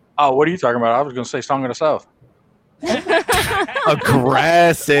 Oh, what are you talking about? I was going to say Song of the South.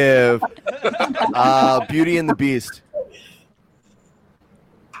 Aggressive. Beauty and the Beast.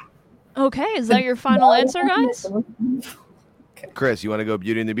 Okay, is that your final answer, guys? Chris, you want to go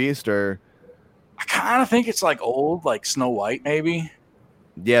Beauty and the Beast or? I kind of think it's like old, like Snow White, maybe.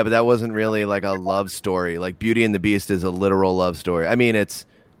 Yeah, but that wasn't really like a love story. Like Beauty and the Beast is a literal love story. I mean, it's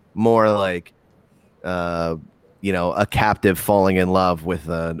more like, a captive falling in love with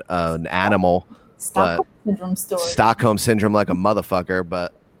an animal. Stockholm Syndrome story. Stockholm Syndrome like a motherfucker,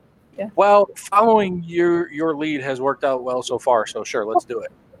 but. Well, following your lead has worked out well so far, so sure, let's do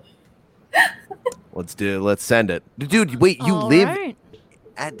it. Let's send it. Dude, wait, you All live right.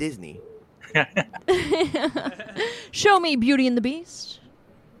 at Disney. Show me Beauty and the Beast.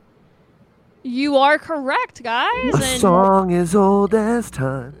 You are correct, guys. A song as old as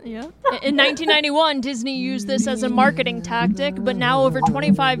time. Yeah. In 1991, Disney used this as a marketing tactic, but now over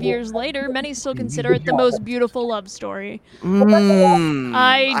 25 years later, many still consider it the most beautiful love story.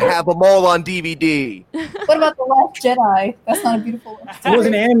 I have them all on DVD. What about The Last Jedi? That's not a beautiful love It story.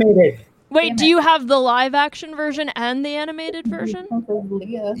 wasn't animated. Wait, Damn do it. you have the live action version and the animated version?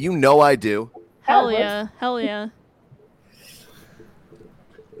 Leah. You know I do. Hell yeah. Hell yeah.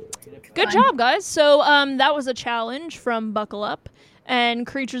 Good job, guys. So that was a challenge from Buckle Up, and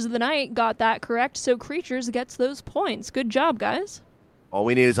Creatures of the Night got that correct, so Creatures gets those points. Good job, guys. All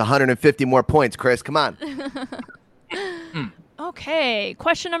we need is 150 more points, Chris. Come on. Okay,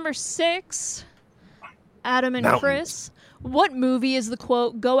 question number 6. Adam and Mountains. Chris, what movie is the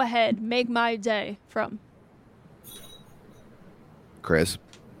quote, "Go ahead, make my day" from? Chris.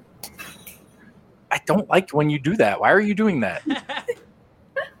 I don't like when you do that. Why are you doing that?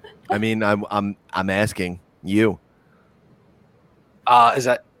 I mean, I'm asking you. Is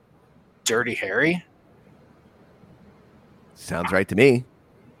that Dirty Harry? Sounds right to me.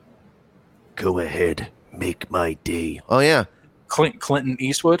 Go ahead, make my day. Oh yeah, Clinton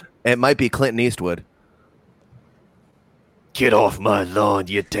Eastwood? it might be Clinton Eastwood. Get off my lawn,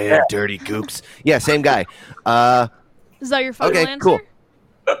 you damn dirty goops. Yeah, same guy. Is that your final Okay, answer?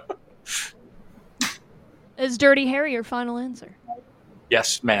 cool. Is Dirty Harry your final answer?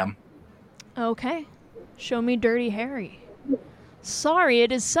 Yes, ma'am. Okay. Show me Dirty Harry. Sorry,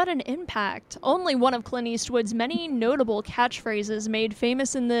 it is Sudden Impact. Only one of Clint Eastwood's many notable catchphrases made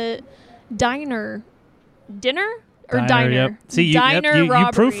famous in the dinner? Yep. See, you robbery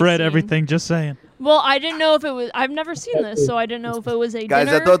proofread scene. everything. Just saying. Well, I didn't know if it was... I've never seen this, so I didn't know if it was a Guys,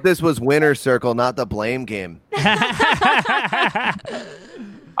 dinner. I thought this was Winner's Circle, not the blame game. I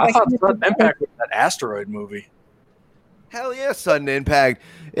thought Sudden Impact was that asteroid movie. Hell yeah, Sudden Impact.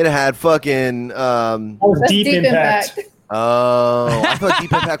 It had fucking. That was That's Deep Impact. Oh, I thought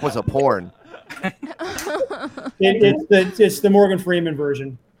Deep Impact was a porn. It's the Morgan Freeman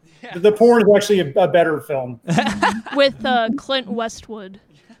version. The porn is actually a better film. With Clint Westwood.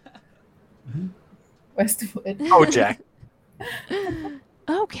 Westwood. Oh, Jack.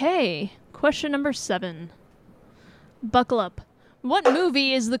 Okay. Question number 7. Buckle up. What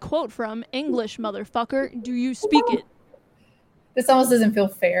movie is the quote from? English, motherfucker. Do you speak it? This almost doesn't feel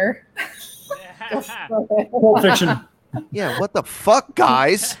fair. Pulp Fiction. Yeah, what the fuck,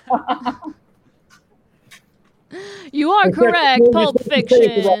 guys? You are correct, Pulp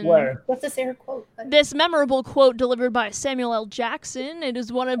Fiction. What's this air quote? This memorable quote delivered by Samuel L. Jackson. It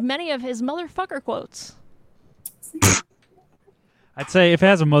is one of many of his motherfucker quotes. I'd say if it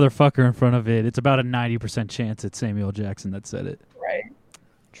has a motherfucker in front of it, it's about a 90% chance it's Samuel Jackson that said it. Right.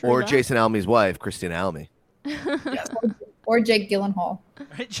 True Or that. Jason Almey's wife, Christina Almey. Or Jake Gyllenhaal.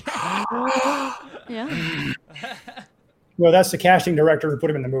 Yeah. No, that's the casting director who put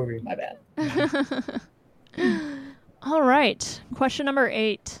him in the movie. My bad. All right. Question number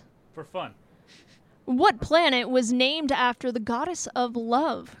 8. For fun. What planet was named after the goddess of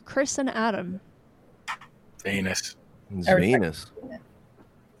love, Chris and Adam? Venus. It's I respect Venus.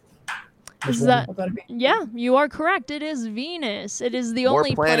 Is that? I'll go to be- Yeah, you are correct. It is Venus. It is the More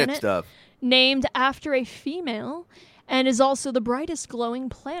only planet planet stuff. named after a female, and is also the brightest glowing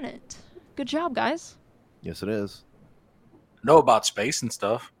planet. Good job, guys. Yes, it is. Know about space and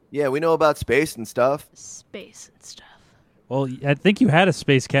stuff. Yeah, we know about space and stuff. Space and stuff. Well, I think you had a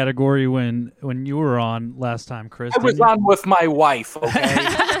space category when you were on last time, Chris. I was on with my wife, okay?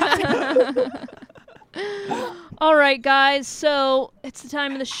 All right, guys, so it's the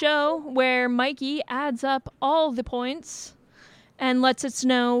time of the show where Mikey adds up all the points and lets us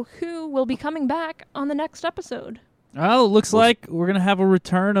know who will be coming back on the next episode. Oh, looks like we're going to have a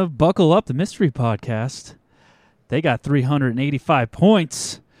return of Buckle Up, the mystery podcast. They got 385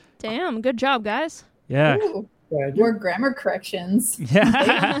 points. Damn, good job, guys. Yeah. Ooh, more grammar corrections.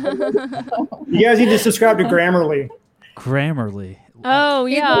 Yeah. You guys need to subscribe to Grammarly. Grammarly. Oh,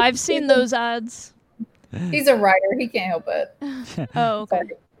 yeah, I've seen those ads. He's a writer. He can't help it. Oh, okay.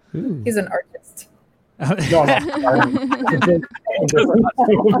 Ooh. He's an artist. No, no.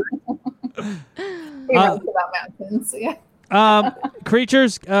 He writes about mountains. Yeah.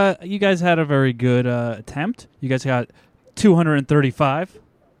 Creatures, you guys had a very good attempt. You guys got 235.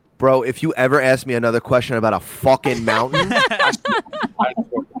 Bro, if you ever ask me another question about a fucking mountain,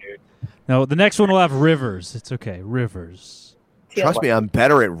 No, the next one will have rivers. It's okay. Rivers. trust me, I'm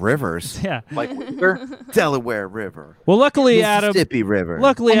better at rivers. Yeah. Like Luther? Delaware River. Well, luckily, Adam. Mississippi River.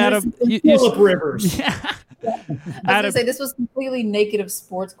 Luckily, Adam. Philip Rivers. Yeah. I was going Adam, to say, this was completely naked of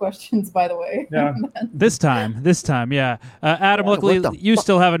sports questions, by the way. Yeah. this time, yeah. Adam, luckily, what the you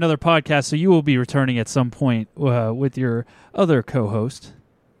still have another podcast, so you will be returning at some point with your other co-host.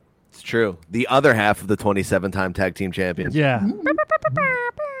 It's true. The other half of the 27-time tag team champions. Yeah.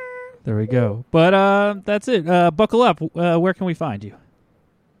 There we go. But that's it. Buckle up. Where can we find you?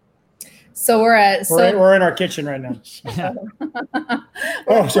 So we're at We're in our kitchen right now.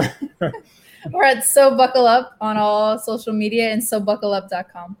 Oh, sorry. we're at So Buckle Up on all social media and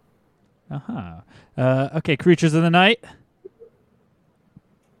SoBuckleUp.com. Okay, Creatures of the Night.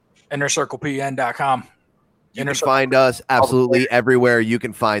 InnerCirclePN.com. You can find us absolutely everywhere. You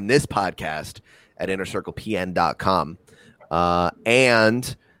can find this podcast at InnerCirclePN.com.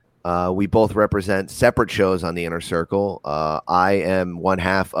 And we both represent separate shows on the Inner Circle. I am one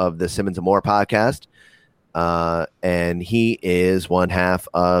half of the Simmons and More podcast, and he is one half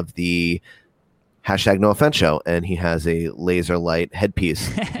of the #NoOffense show, and he has a laser light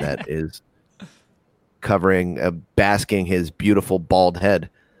headpiece that is basking his beautiful bald head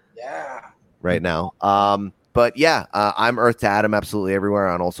right now. But yeah, I'm Earth to Adam absolutely everywhere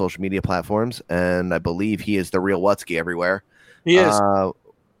on all social media platforms, and I believe he is the real Wutsky everywhere. He is.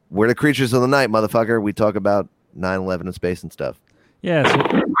 We're the Creatures of the Night, motherfucker. We talk about 9/11 and space and stuff. Yeah.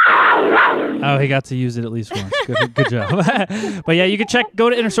 Oh, he got to use it at least once. Good job. But yeah, you can go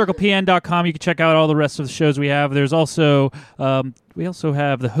to InnerCirclePN.com. You can check out all the rest of the shows we have. There's also, we also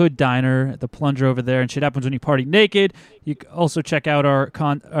have the Hood Diner, the Plunger over there, and Shit Happens When You Party Naked. You can also check out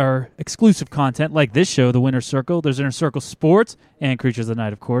our exclusive content like this show, The Winner's Circle. There's Inner Circle Sports and Creatures of the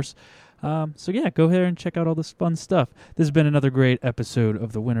Night, of course. So yeah, go ahead and check out all this fun stuff. This has been another great episode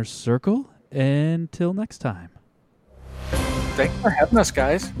of The Winner's Circle. Until next time. Thanks for having us,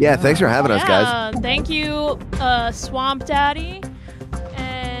 guys. Yeah, thanks for having us, guys. Thank you, Swamp Daddy.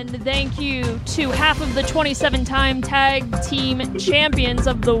 And thank you to half of the 27-time tag team champions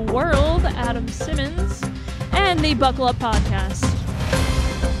of the world, Adam Simmons, and the Buckle Up podcast.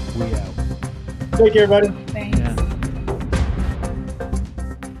 We out. Take care, buddy. Thank you.